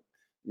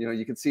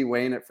you could see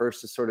Wayne at first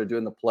just sort of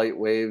doing the polite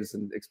waves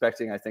and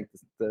expecting, I think,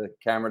 the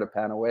camera to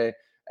pan away,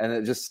 and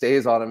it just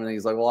stays on him. And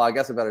he's like, well, I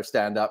guess I better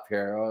stand up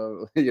here,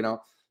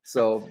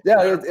 So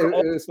yeah, it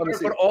was fun to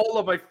see. But all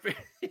of my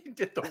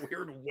did the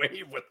weird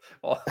wave with.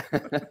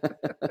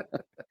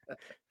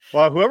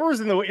 Well, whoever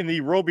was in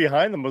the row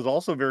behind them was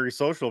also very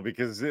social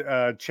because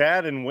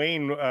Chad and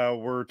Wayne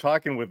were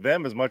talking with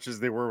them as much as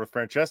they were with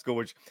Francesco,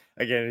 which,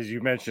 again, as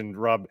you mentioned,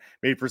 Rob,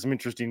 made for some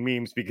interesting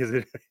memes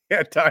because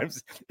at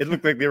times it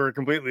looked like they were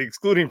completely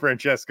excluding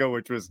Francesco,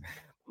 which was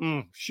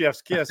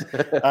chef's kiss.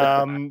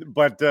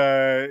 But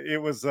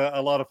it was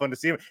a lot of fun to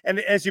see him. And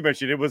as you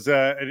mentioned, it was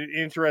an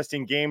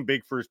interesting game,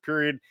 big first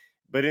period.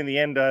 But in the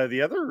end,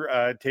 the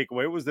other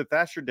takeaway was that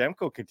Thatcher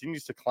Demko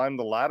continues to climb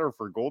the ladder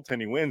for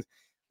goaltending wins.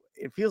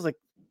 It feels like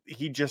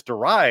he just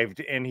arrived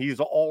and he's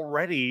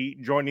already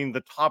joining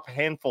the top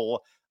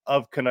handful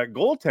of Canuck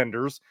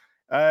goaltenders,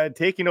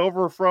 taking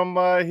over from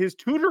his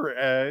tutor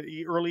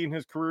early in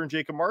his career in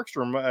Jacob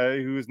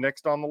Markstrom, who is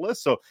next on the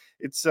list. So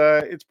it's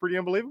pretty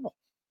unbelievable.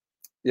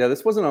 Yeah,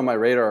 this wasn't on my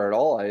radar at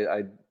all.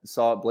 I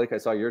saw it, Blake. I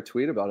saw your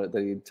tweet about it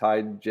that he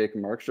tied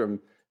Jacob Markstrom.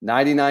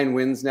 99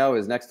 wins now.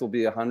 His next will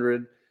be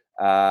 100.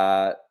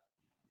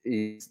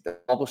 He's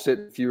accomplished it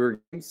in fewer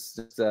games,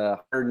 just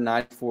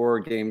 194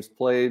 games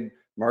played.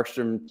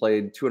 Markstrom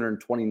played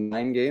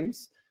 229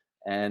 games,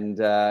 and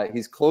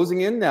he's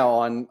closing in now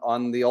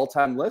on the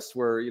all-time list.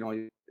 Where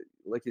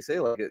like you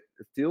say, like it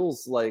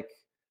feels like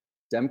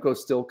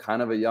Demko's still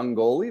kind of a young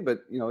goalie,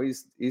 but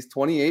he's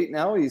 28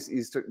 now.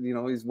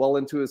 He's well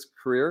into his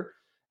career,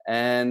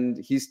 and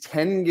he's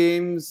 10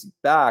 games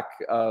back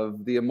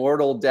of the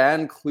immortal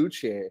Dan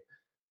Cloutier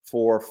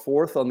for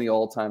fourth on the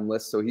all-time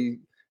list. So he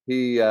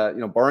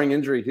barring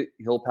injury,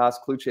 he'll pass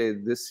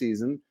Cloutier this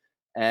season.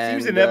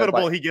 And seems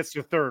inevitable he gets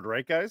to third,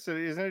 right, guys?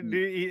 Isn't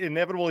it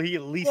inevitable he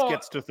at least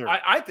gets to third?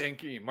 I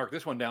think you mark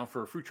this one down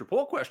for a future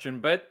poll question.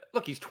 But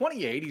look, he's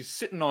 28. He's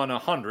sitting on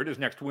 100. His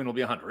next win will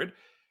be 100.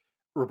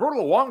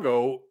 Roberto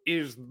Luongo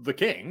is the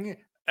king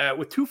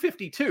with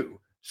 252.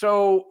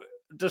 So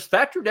does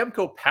Thatcher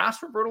Demko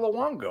pass Roberto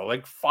Luongo?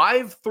 Like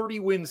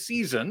 530-win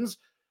seasons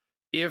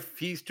if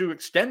he's to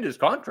extend his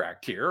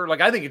contract here.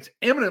 Like, I think it's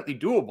eminently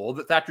doable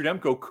that Thatcher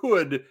Demko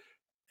could,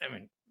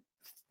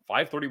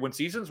 531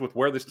 seasons with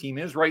where this team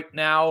is right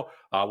now,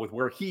 with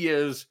where he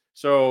is.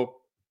 So,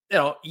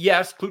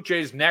 yes,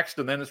 Cloutier's next,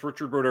 and then it's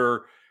Richard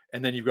Brodeur,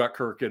 and then you've got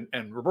Kirk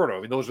and Roberto.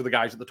 I mean, those are the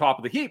guys at the top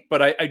of the heap.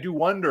 But I do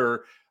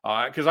wonder,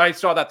 because I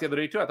saw that the other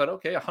day too. I thought,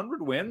 okay,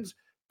 100 wins,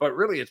 but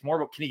really it's more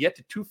about can he get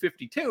to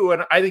 252?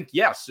 And I think,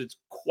 yes, it's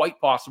quite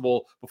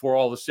possible before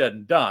all is said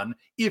and done,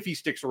 if he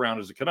sticks around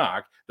as a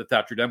Canuck, that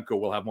Thatcher Demko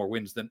will have more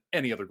wins than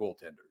any other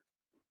goaltender.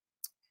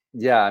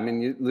 Yeah, I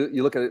mean,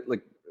 you look at it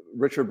like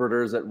Richard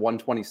Brodeur's at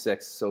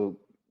 126. So,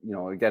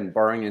 again,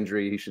 barring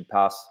injury, he should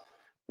pass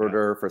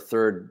Brodeur for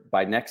third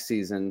by next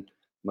season.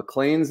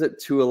 McLean's at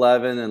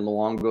 211 and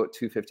Luongo at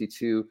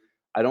 252.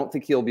 I don't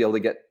think he'll be able to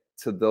get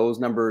to those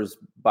numbers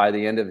by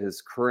the end of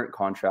his current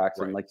contract.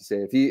 Right. And like you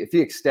say, if he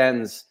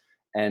extends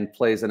and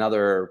plays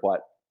another,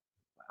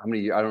 I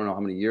don't know how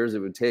many years it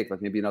would take,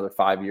 like maybe another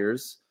 5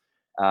 years.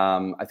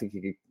 I think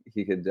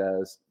he could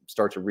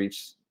start to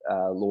reach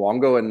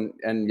Luongo,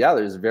 and yeah,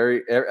 there's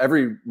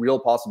every real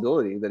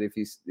possibility that if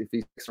he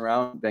sticks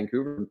around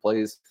Vancouver and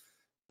plays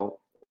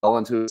well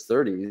into his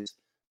 30s,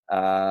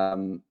 not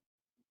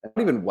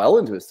even well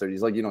into his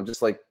 30s, like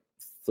just like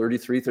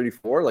 33,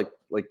 34,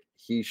 like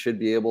he should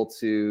be able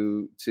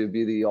to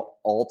be the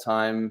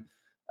all-time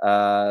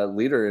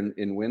leader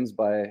in wins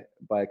by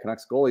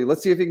Canucks goalie.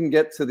 Let's see if he can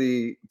get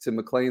to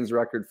McLean's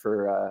record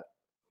for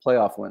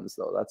playoff wins,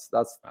 though. That's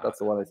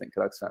the one I think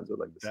Canucks fans would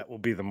like to see. That will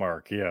be the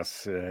mark.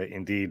 Yes,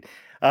 indeed.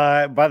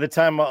 By the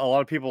time a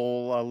lot of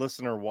people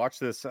listen or watch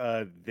this,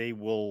 they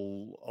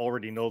will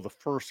already know the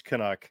first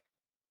Canuck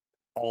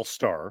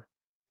All-Star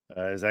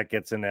as that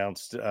gets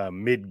announced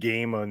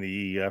mid-game on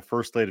the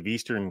first slate of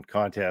Eastern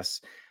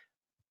contests.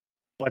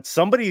 But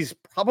somebody's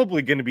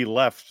probably going to be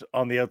left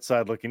on the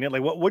outside looking in.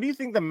 Like, what do you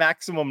think the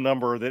maximum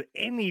number that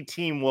any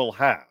team will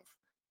have?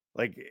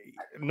 Like,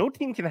 no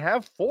team can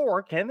have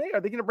four, can they? Are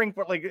they going to bring,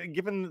 like,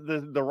 given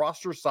the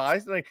roster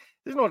size? Like,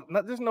 there's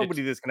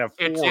nobody that's going to have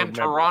four. It's in members.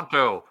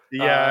 Toronto.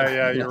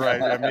 Yeah, you're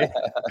right.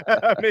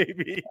 I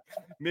mean,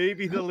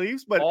 maybe the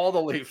Leafs, but all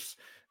the Leafs.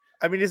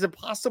 I mean, is it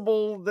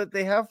possible that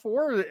they have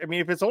four? I mean,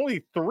 if it's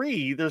only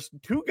three, there's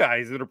two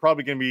guys that are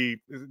probably going to be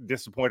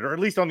disappointed, or at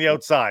least on the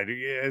outside.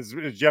 As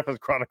Jeff has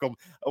chronicled,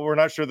 we're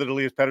not sure that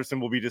Elias Pettersson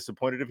will be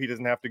disappointed if he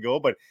doesn't have to go,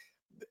 but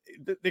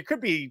there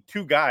could be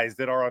two guys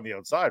that are on the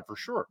outside for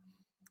sure.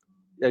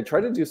 Yeah, I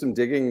tried to do some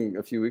digging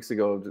a few weeks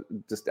ago,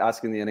 just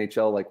asking the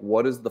NHL, like,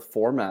 what is the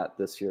format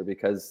this year?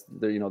 Because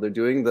they're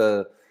doing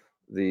the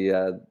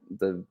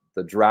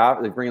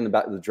draft. They're bringing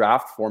the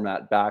draft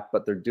format back,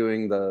 but they're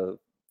doing the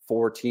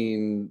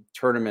 4-team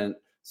tournament.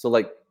 So,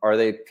 like, are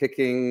they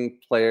picking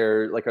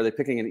players? Like, are they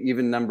picking an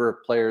even number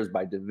of players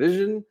by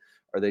division?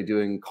 Are they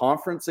doing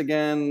conference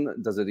again?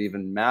 Does it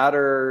even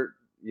matter?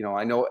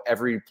 I know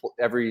every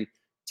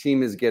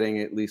team is getting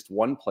at least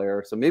one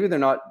player, so maybe they're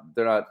not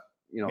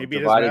maybe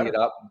dividing it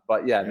up.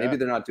 But yeah, maybe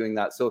they're not doing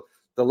that. So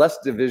the less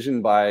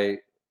division by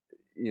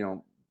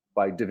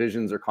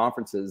divisions or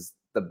conferences,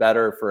 the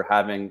better for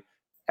having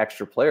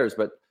extra players.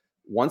 But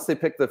once they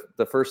pick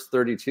the first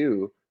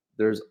 32,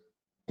 there's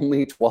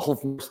only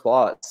 12 more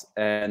spots,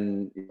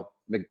 and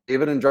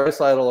McDavid and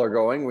Draisaitl are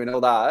going. We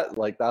know that.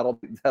 Like that'll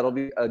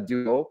be a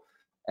duo.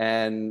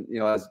 And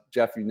as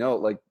Jeff,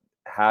 like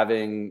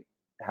having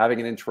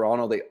it in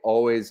Toronto, they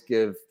always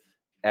give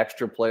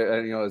extra player.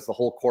 And is the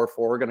whole core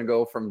four going to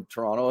go from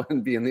Toronto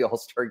and be in the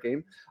All-Star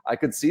game? I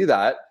could see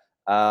that.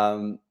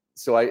 So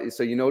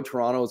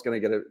Toronto is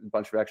going to get a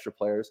bunch of extra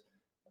players.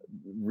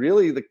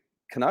 Really, the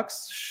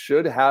Canucks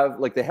should have,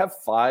 they have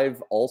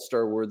 5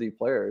 All-Star worthy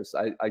players.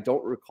 I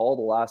don't recall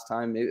the last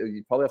time.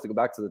 You probably have to go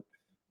back to the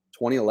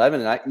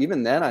 2011, and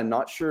even then, I'm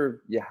not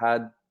sure you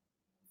had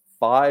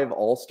 5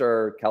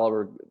 All-Star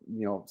caliber,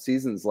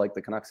 seasons like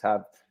the Canucks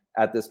have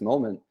at this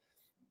moment.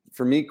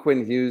 For me,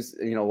 Quinn Hughes,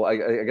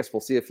 I guess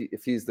we'll see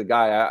if he's the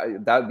guy.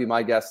 That would be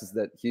my guess, is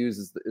that Hughes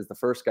is the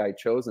first guy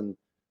chosen,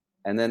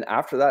 and then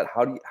after that,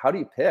 how do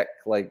you pick?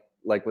 Like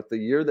with the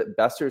year that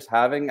Besser's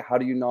having, how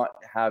do you not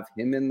have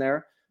him in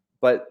there?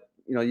 But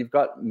you've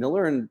got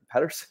Miller and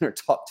Pettersson are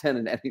top 10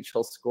 in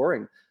NHL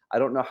scoring. I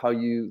don't know how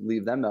you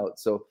leave them out.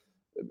 So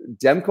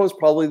Demko's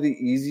probably the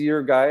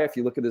easier guy if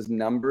you look at his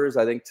numbers,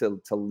 I think, to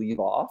leave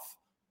off.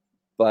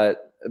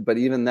 But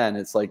even then,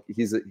 it's like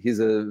he's a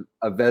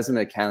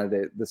Vezina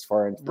candidate this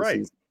far into the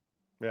season.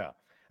 Yeah,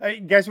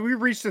 guys,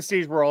 we've reached a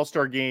stage where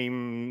All-Star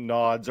game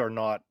nods are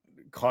not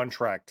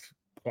contract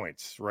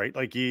points, right?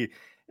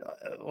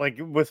 Like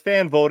with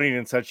fan voting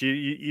and such,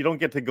 you don't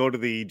get to go to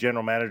the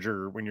general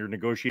manager when you're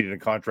negotiating a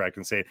contract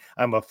and say,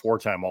 I'm a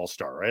 4-time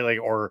All-Star, right? Like,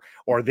 or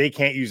they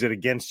can't use it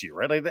against you,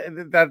 right? Like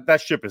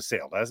that ship has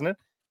sailed, hasn't it?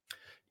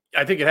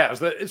 I think it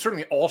has. It's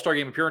certainly All-Star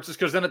game appearances,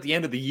 because then at the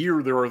end of the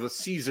year, there are the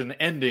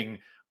season-ending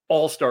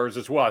All-Stars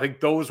as well. I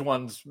think those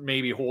ones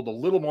maybe hold a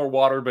little more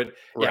water, but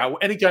yeah,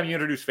 anytime you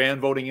introduce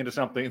fan voting into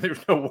something, there's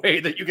no way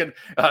that you can,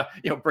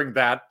 bring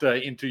that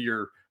into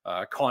your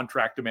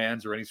contract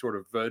demands or any sort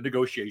of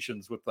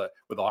negotiations with the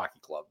hockey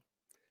club.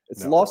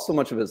 It's lost so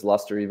much of its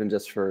luster, even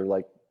just for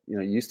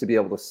you used to be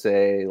able to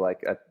say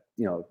a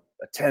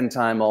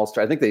 10-time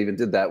All-Star. I think they even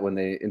did that when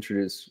they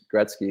introduced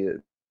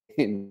Gretzky.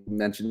 He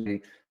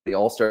mentioned the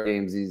All-Star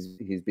games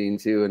he's been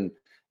to, and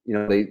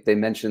they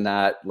mentioned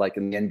that, like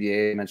in the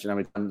NBA, mentioned how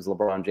many times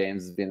LeBron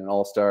James has been an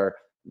All-Star.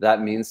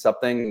 That means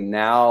something.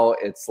 Now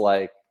it's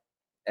like,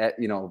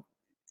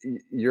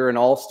 you're an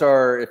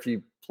All-Star if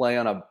you play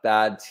on a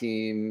bad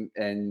team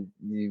and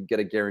you get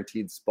a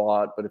guaranteed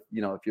spot. But if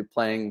you're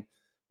playing,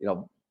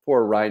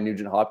 poor Ryan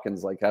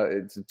Nugent-Hopkins, how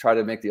to try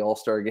to make the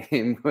All-Star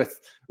game with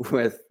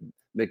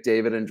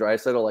McDavid and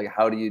Draisaitl,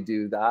 how do you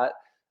do that?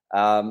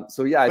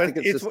 So yeah, I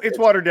think it's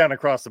watered down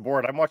across the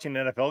board. I'm watching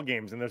NFL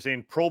games and they're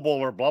saying Pro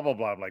Bowler, blah blah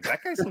blah. I'm like,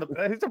 that guy's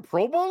he's a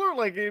Pro Bowler,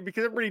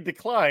 because everybody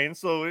declines,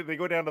 so they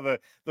go down to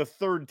the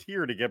third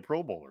tier to get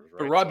Pro Bowlers. Right?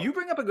 But Rob, you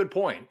bring up a good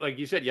point. Like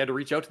you said, you had to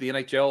reach out to the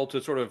NHL to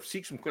sort of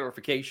seek some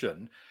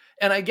clarification,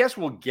 and I guess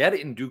we'll get it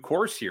in due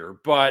course here.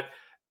 But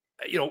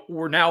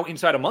we're now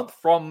inside a month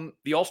from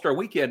the All-Star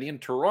weekend in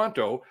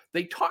Toronto.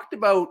 They talked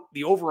about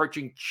the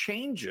overarching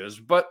changes,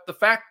 but the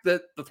fact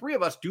that the three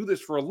of us do this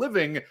for a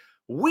living,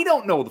 we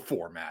don't know the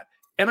format.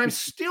 And I'm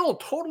still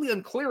totally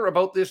unclear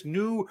about this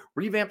new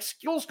revamped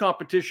skills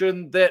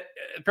competition that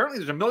apparently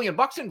there's $1 million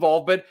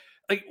involved, but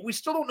we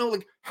still don't know,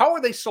 how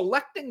are they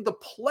selecting the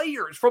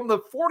players from the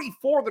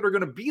 44 that are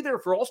going to be there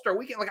for All-Star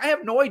weekend? I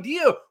have no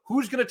idea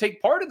who's going to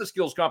take part in the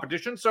skills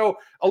competition. So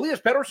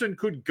Elias Pettersson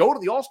could go to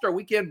the All-Star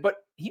weekend, but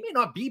he may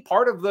not be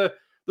part of the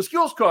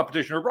skills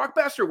competition. Or Brock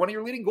Besser, one of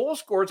your leading goal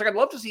scorers. I'd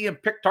love to see him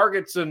pick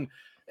targets and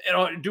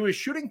do his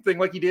shooting thing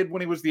like he did when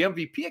he was the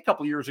MVP a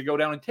couple of years ago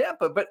down in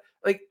Tampa. But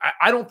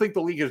I don't think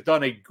the league has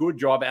done a good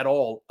job at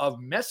all of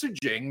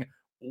messaging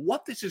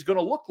what this is going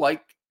to look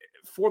like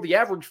for the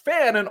average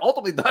fan. And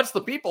ultimately, that's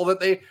the people that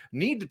they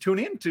need to tune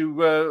into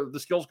the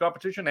skills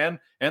competition and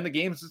the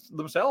games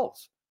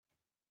themselves.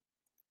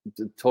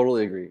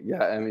 Totally agree.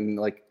 Yeah, I mean,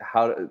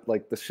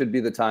 this should be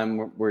the time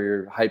where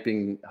you're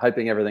hyping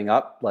everything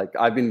up.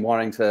 I've been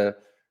wanting to.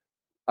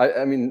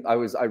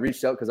 I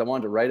reached out because I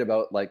wanted to write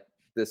about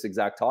this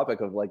exact topic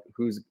of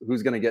who's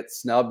going to get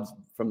snubbed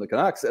from the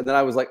Canucks, and then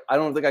I was like, I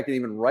don't think I can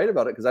even write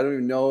about it because I don't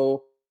even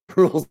know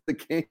the rules of the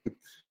game.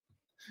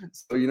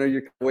 So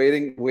you're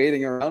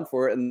waiting around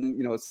for it, and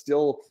it's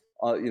still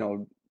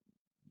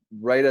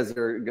right as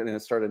they're going to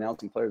start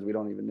announcing players, we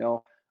don't even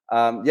know.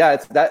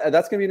 It's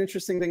that's going to be an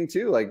interesting thing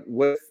too.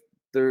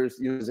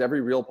 There's every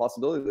real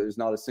possibility that there's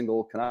not a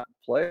single Canuck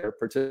player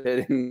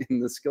participating in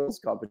the skills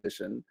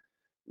competition,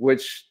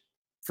 which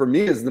for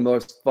me is the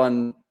most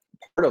fun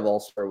part of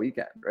All-Star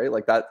weekend,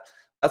 right?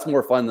 That's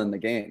more fun than the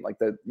game.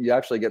 That you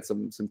actually get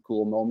some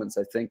cool moments,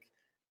 I think,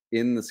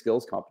 in the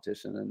skills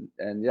competition.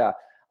 And yeah,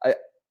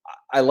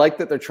 I like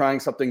that they're trying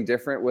something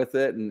different with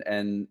it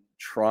and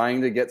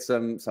trying to get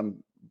some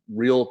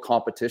real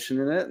competition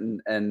in it,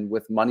 and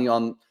with money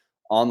on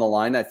the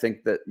line, I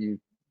think that you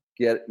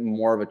get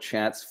more of a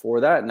chance for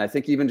that. And I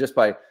think even just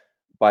by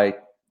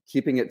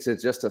keeping it to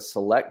just a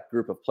select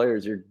group of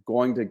players, you're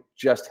going to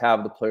just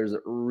have the players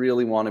that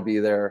really want to be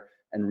there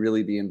and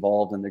really be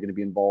involved, and they're going to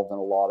be involved in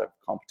a lot of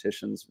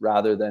competitions,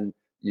 rather than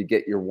you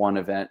get your one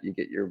event, you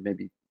get your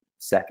maybe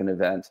second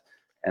event,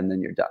 and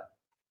then you're done.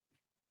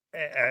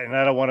 and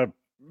I don't want to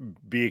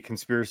be a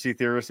conspiracy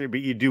theorist, but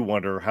you do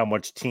wonder how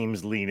much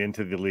teams lean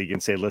into the league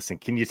and say, listen,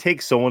 can you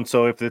take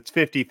so-and-so if it's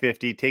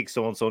 50-50, take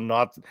so-and-so,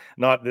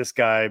 not this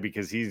guy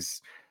because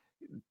he's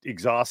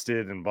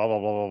exhausted and blah, blah,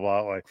 blah,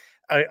 blah, blah. Like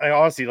I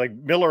honestly, like,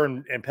 Miller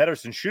and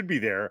Pettersson should be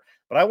there,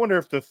 but I wonder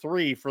if the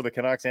three for the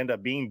Canucks end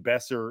up being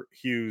Besser,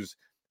 Hughes,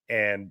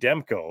 and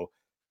Demko,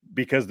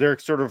 because they're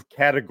sort of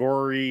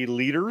category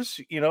leaders,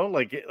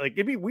 like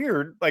it'd be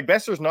weird. Like,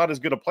 Besser's not as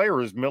good a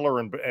player as Miller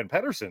and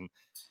Pettersson,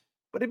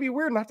 but it'd be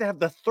weird not to have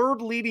the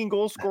third leading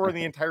goal scorer in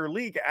the entire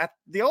league at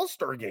the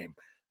All-Star game.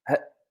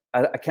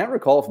 I can't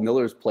recall if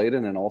Miller's played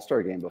in an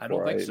All-Star game before. I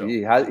don't think so.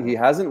 He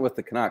hasn't with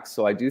the Canucks.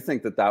 So I do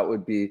think that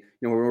would be,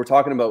 when we're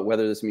talking about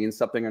whether this means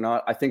something or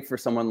not, I think for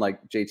someone like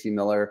JT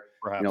Miller,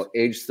 Perhaps.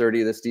 age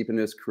 30, this deep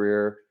into his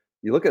career,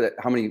 you look at it,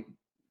 how many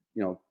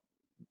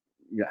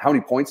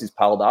points he's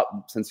piled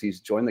up since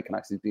he's joined the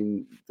Canucks. He's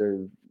been there,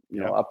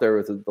 up there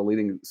with the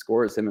leading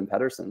scorers, him and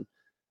Pettersson.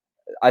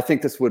 I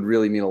think this would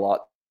really mean a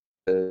lot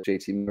to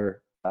JT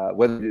Miller,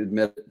 whether you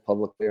admit it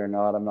publicly or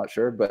not, I'm not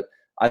sure, but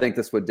I think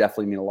this would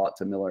definitely mean a lot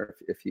to Miller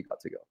if he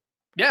got to go.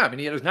 Yeah, I mean,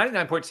 he had his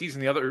 99-point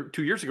season the other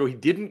 2 years ago. He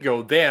didn't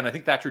go then. I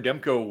think Thatcher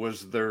Demko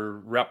was their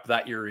rep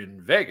that year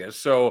in Vegas.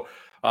 So,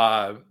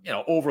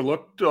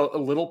 overlooked a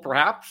little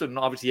perhaps, and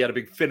obviously he had a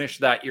big finish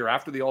that year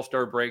after the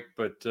All-Star break.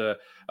 But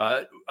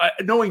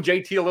knowing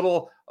JT a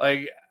little,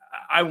 like,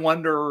 I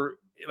wonder,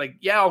 like,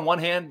 yeah, on one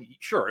hand,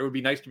 sure, it would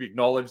be nice to be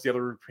acknowledged. The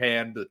other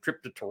hand, the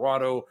trip to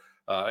Toronto,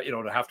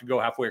 to have to go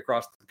halfway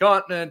across the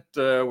continent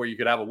where you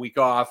could have a week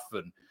off,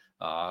 and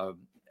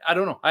I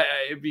don't know.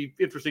 It'd be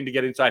interesting to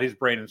get inside his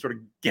brain and sort of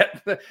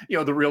get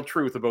the real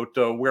truth about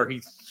where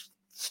he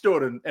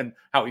stood and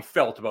how he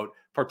felt about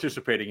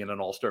participating in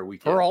an All-Star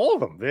weekend. For all of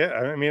them,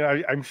 I mean,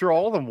 I'm sure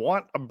all of them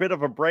want a bit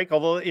of a break.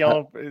 Although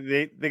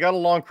they got a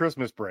long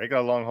Christmas break, a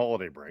long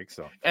holiday break.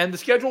 So, and the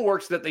schedule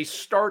works that they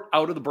start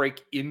out of the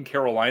break in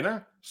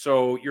Carolina,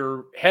 so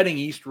you're heading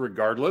east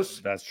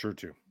regardless. That's true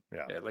too.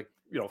 Yeah,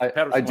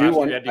 Pettersson last year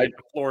had to get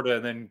to Florida,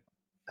 and then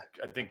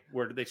I think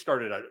where they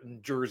started out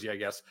in Jersey, I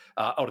guess,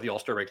 out of the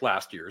All-Star break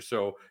last year.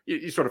 So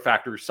you sort of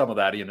factor some of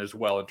that in as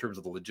well in terms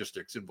of the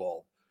logistics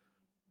involved.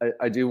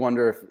 I do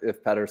wonder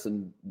if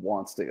Pettersson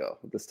wants to go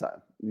this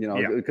time,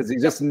 because you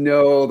just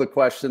know the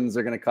questions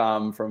are going to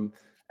come from,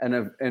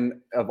 and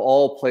of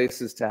all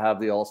places to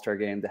have the All-Star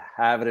game, to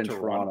have it in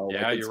Toronto.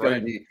 Yeah, it's going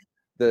to be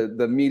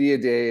the media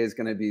day is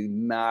going to be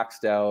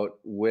maxed out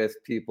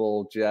with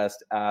people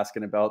just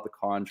asking about the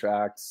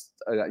contracts.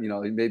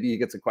 Maybe he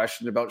gets a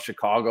question about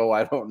Chicago.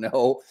 I don't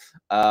know.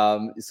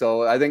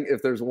 So I think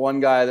if there's one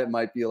guy that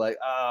might be like,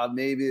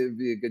 maybe it'd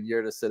be a good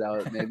year to sit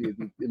out. Maybe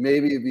it'd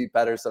be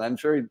Pettersson. I'm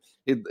sure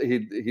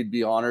he'd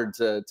be honored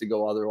to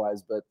go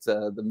otherwise. But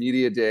the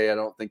media day, I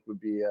don't think would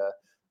be a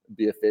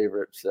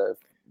favorite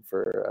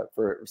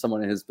for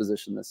someone in his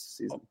position this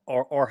season.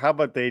 Or how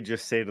about they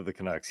just say to the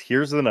Canucks,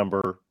 here's the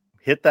number.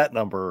 Hit that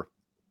number,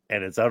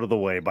 and it's out of the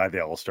way by the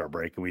All-Star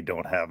break, and we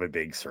don't have a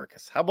big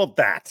circus. How about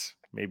that?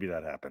 Maybe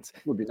that happens.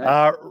 Would be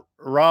nice.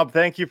 Rob,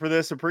 thank you for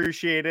this.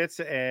 Appreciate it.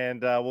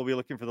 And we'll be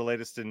looking for the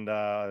latest in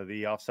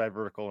the Offside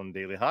Vertical and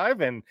Daily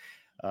Hive, and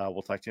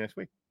we'll talk to you next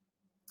week.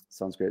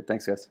 Sounds great.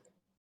 Thanks, guys.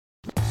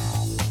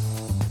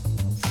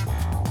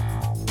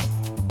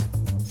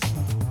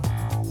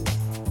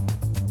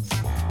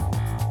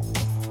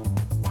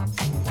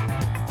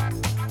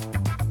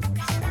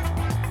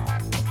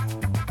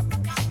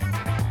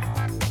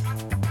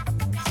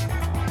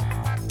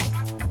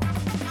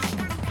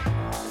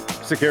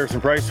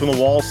 Harrison Price from the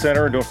Wall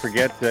Center. Don't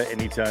forget,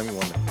 anytime you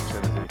want to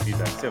send us any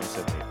feedback,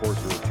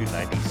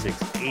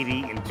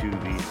 778-402-9680 into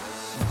the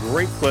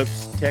Great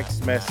Clips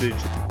text message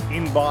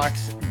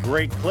inbox.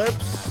 Great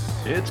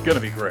Clips. It's going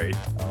to be great.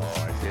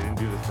 Oh, I didn't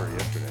do this for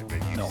yesterday, but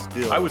you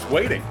still. I was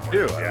waiting,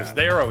 too. Yeah. I was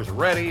there. I was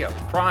ready. I was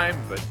primed,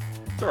 but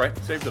it's all right.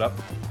 Saved it up.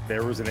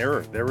 There was an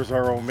error. There was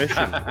our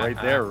omission right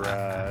there.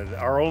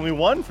 Our only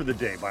one for the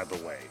day, by the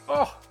way.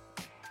 Oh,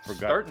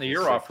 starting the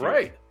year off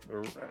right.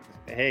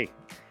 Hey.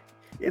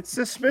 It's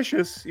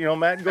suspicious.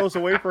 Matt goes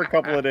away for a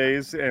couple of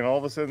days, and all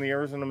of a sudden the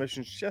Arizona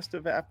missions just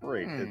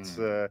evaporate. It's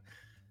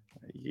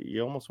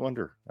you almost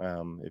wonder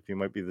if you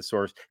might be the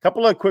source. A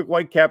couple of quick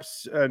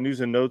Whitecaps news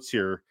and notes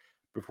here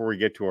before we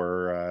get to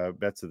our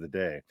bets of the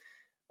day.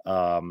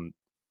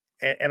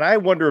 And I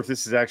wonder if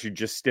this is actually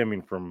just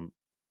stemming from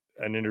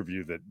an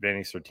interview that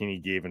Vanni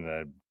Sartini gave in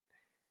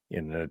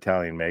an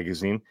Italian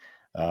magazine.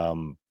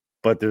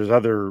 But there's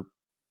other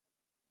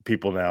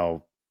people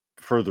now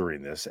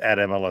furthering this at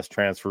MLS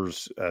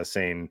Transfers,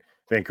 saying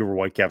Vancouver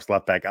Whitecaps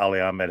left back Ali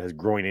Ahmed has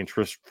growing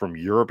interest from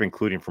Europe,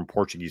 including from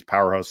Portuguese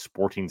powerhouse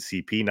Sporting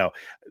CP. Now,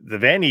 the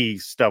Vanni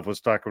stuff was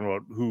talking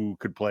about who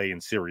could play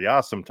in Serie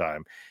A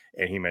sometime,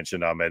 and he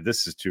mentioned Ahmed.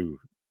 This is to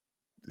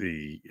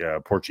the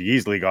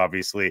Portuguese league,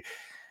 obviously.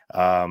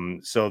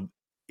 So,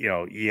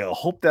 you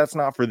hope that's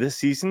not for this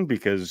season,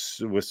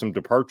 because with some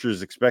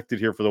departures expected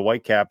here for the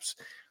Whitecaps,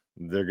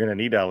 they're going to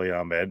need Ali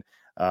Ahmed.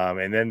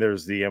 And then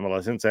there's the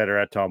MLS insider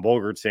at Tom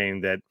Bogert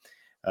saying that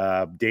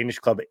Danish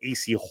club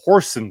AC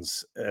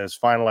Horsens has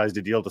finalized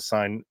a deal to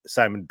sign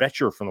Simon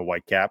Betcher from the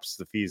Whitecaps.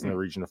 The fee is in the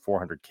region of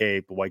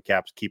 $400K. The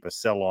Whitecaps keep a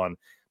sell-on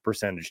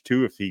percentage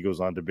too. If he goes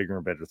on to bigger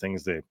and better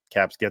things, the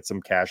Caps get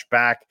some cash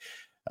back.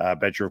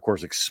 Betcher, of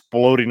course,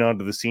 exploding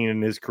onto the scene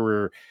in his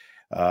career.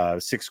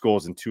 6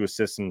 goals and 2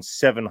 assists in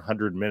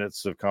 700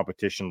 minutes of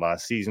competition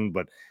last season,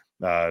 but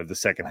the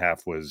second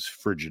half was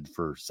frigid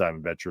for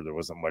Simon Betcher. There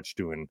wasn't much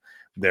doing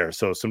there.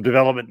 So some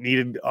development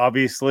needed,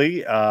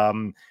 obviously.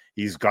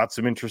 He's got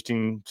some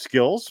interesting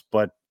skills,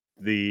 but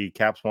the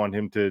Caps want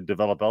him to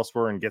develop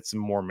elsewhere and get some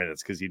more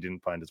minutes because he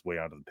didn't find his way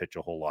onto the pitch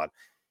a whole lot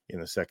in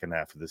the second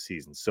half of the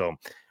season. So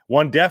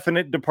one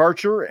definite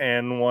departure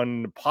and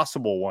one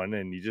possible one.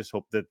 And you just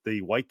hope that the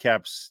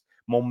Whitecaps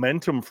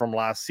momentum from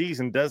last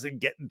season doesn't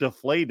get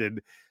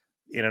deflated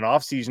in an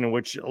offseason in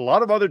which a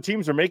lot of other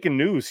teams are making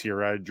news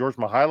here. George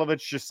Mihailovic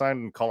just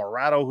signed in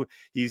Colorado.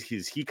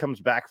 He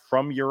comes back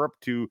from Europe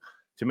to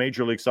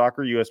Major League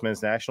Soccer, U.S.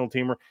 men's national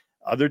team.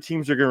 Other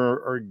teams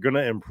are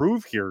gonna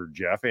improve here,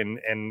 Jeff. And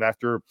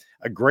after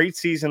a great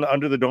season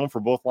under the dome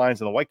for both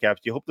lines and the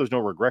Whitecaps, you hope there's no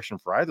regression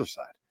for either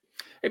side.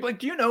 Hey, Blake,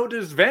 do you know,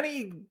 does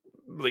Vanny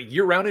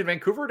year-round in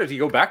Vancouver? Does he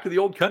go back to the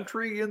old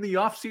country in the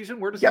off-season?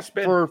 Where does he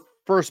spend?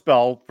 For a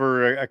spell,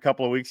 for a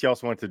couple of weeks. He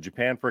also went to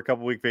Japan for a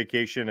couple-week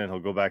vacation, and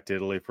he'll go back to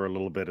Italy for a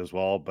little bit as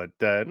well. But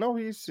no,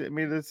 as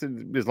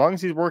long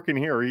as he's working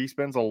here, he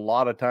spends a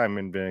lot of time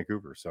in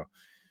Vancouver. So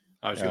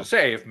I was going to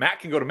say, if Matt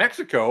can go to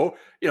Mexico,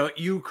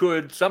 you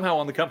could somehow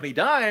on the company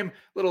dime,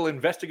 little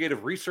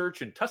investigative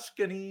research in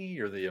Tuscany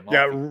or the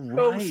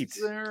Amalfi Coast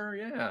there.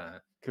 Yeah.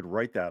 Could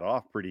write that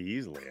off pretty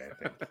easily,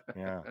 I think.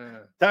 Yeah.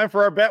 Time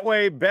for our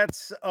Betway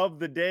bets of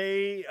the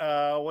day.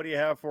 What do you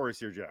have for us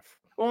here, Jeff?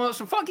 Well,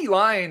 some funky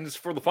lines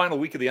for the final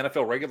week of the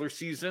NFL regular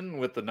season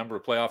with the number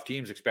of playoff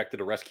teams expected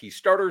to rest key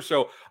starters.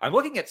 So I'm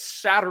looking at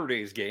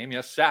Saturday's game.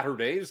 Yes,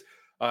 Saturdays.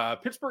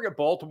 Pittsburgh at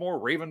Baltimore.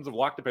 Ravens have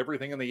locked up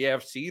everything in the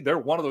AFC. They're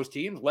one of those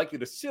teams likely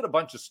to sit a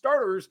bunch of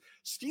starters.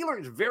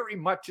 Steelers very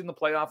much in the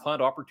playoff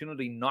hunt.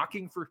 Opportunity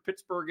knocking for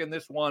Pittsburgh in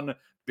this one.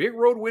 Big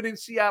road win in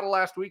Seattle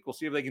last week. We'll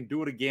see if they can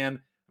do it again.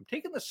 I'm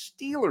taking the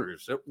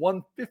Steelers at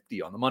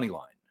 150 on the money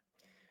line.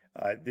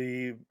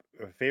 The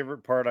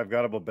favorite part I've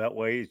got about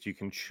Betway is you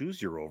can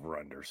choose your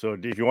over-under. So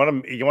if you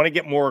want to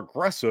get more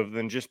aggressive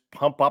than just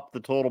pump up the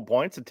total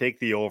points and take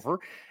the over.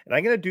 And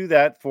I'm going to do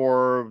that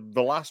for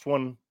the last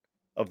one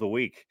of the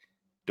week,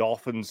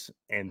 Dolphins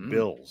and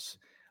Bills.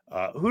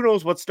 Who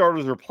knows what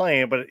starters are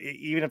playing, but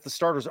even if the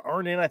starters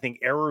aren't in, I think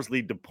errors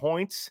lead to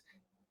points.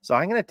 So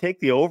I'm going to take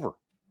the over,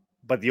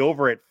 but the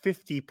over at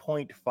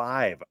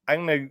 50.5.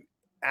 I'm going to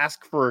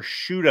ask for a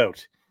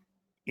shootout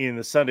in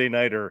the Sunday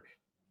nighter.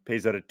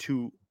 Pays out at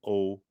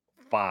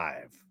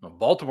 205.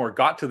 Baltimore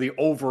got to the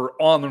over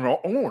on their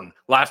own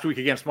last week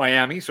against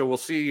Miami, so we'll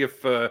see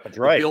if the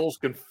Bills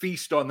can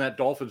feast on that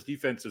Dolphins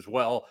defense as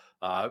well.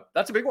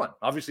 That's a big one.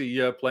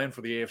 Obviously, playing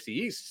for the AFC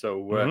East.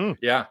 So,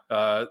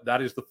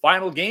 that is the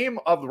final game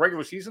of the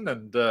regular season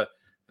and a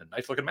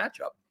nice-looking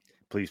matchup.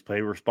 Please play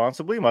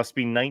responsibly. Must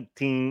be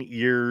 19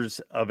 years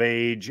of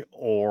age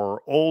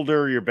or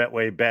older. Your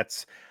Betway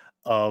bets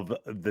of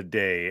the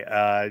day.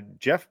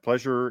 Jeff,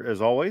 pleasure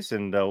as always,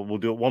 and we'll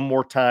do it one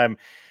more time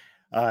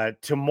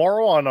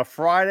tomorrow on a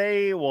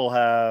Friday. We'll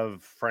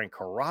have Frank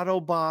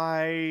Corrado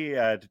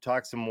by to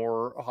talk some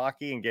more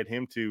hockey and get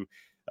him to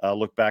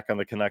look back on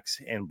the Canucks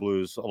and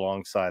Blues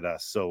alongside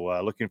us.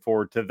 So looking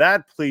forward to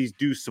that. Please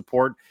do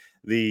support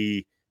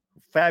the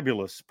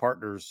fabulous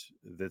partners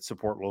that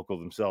support local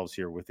themselves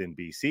here within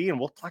BC, and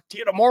we'll talk to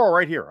you tomorrow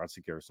right here on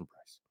Sekeres and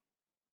Price.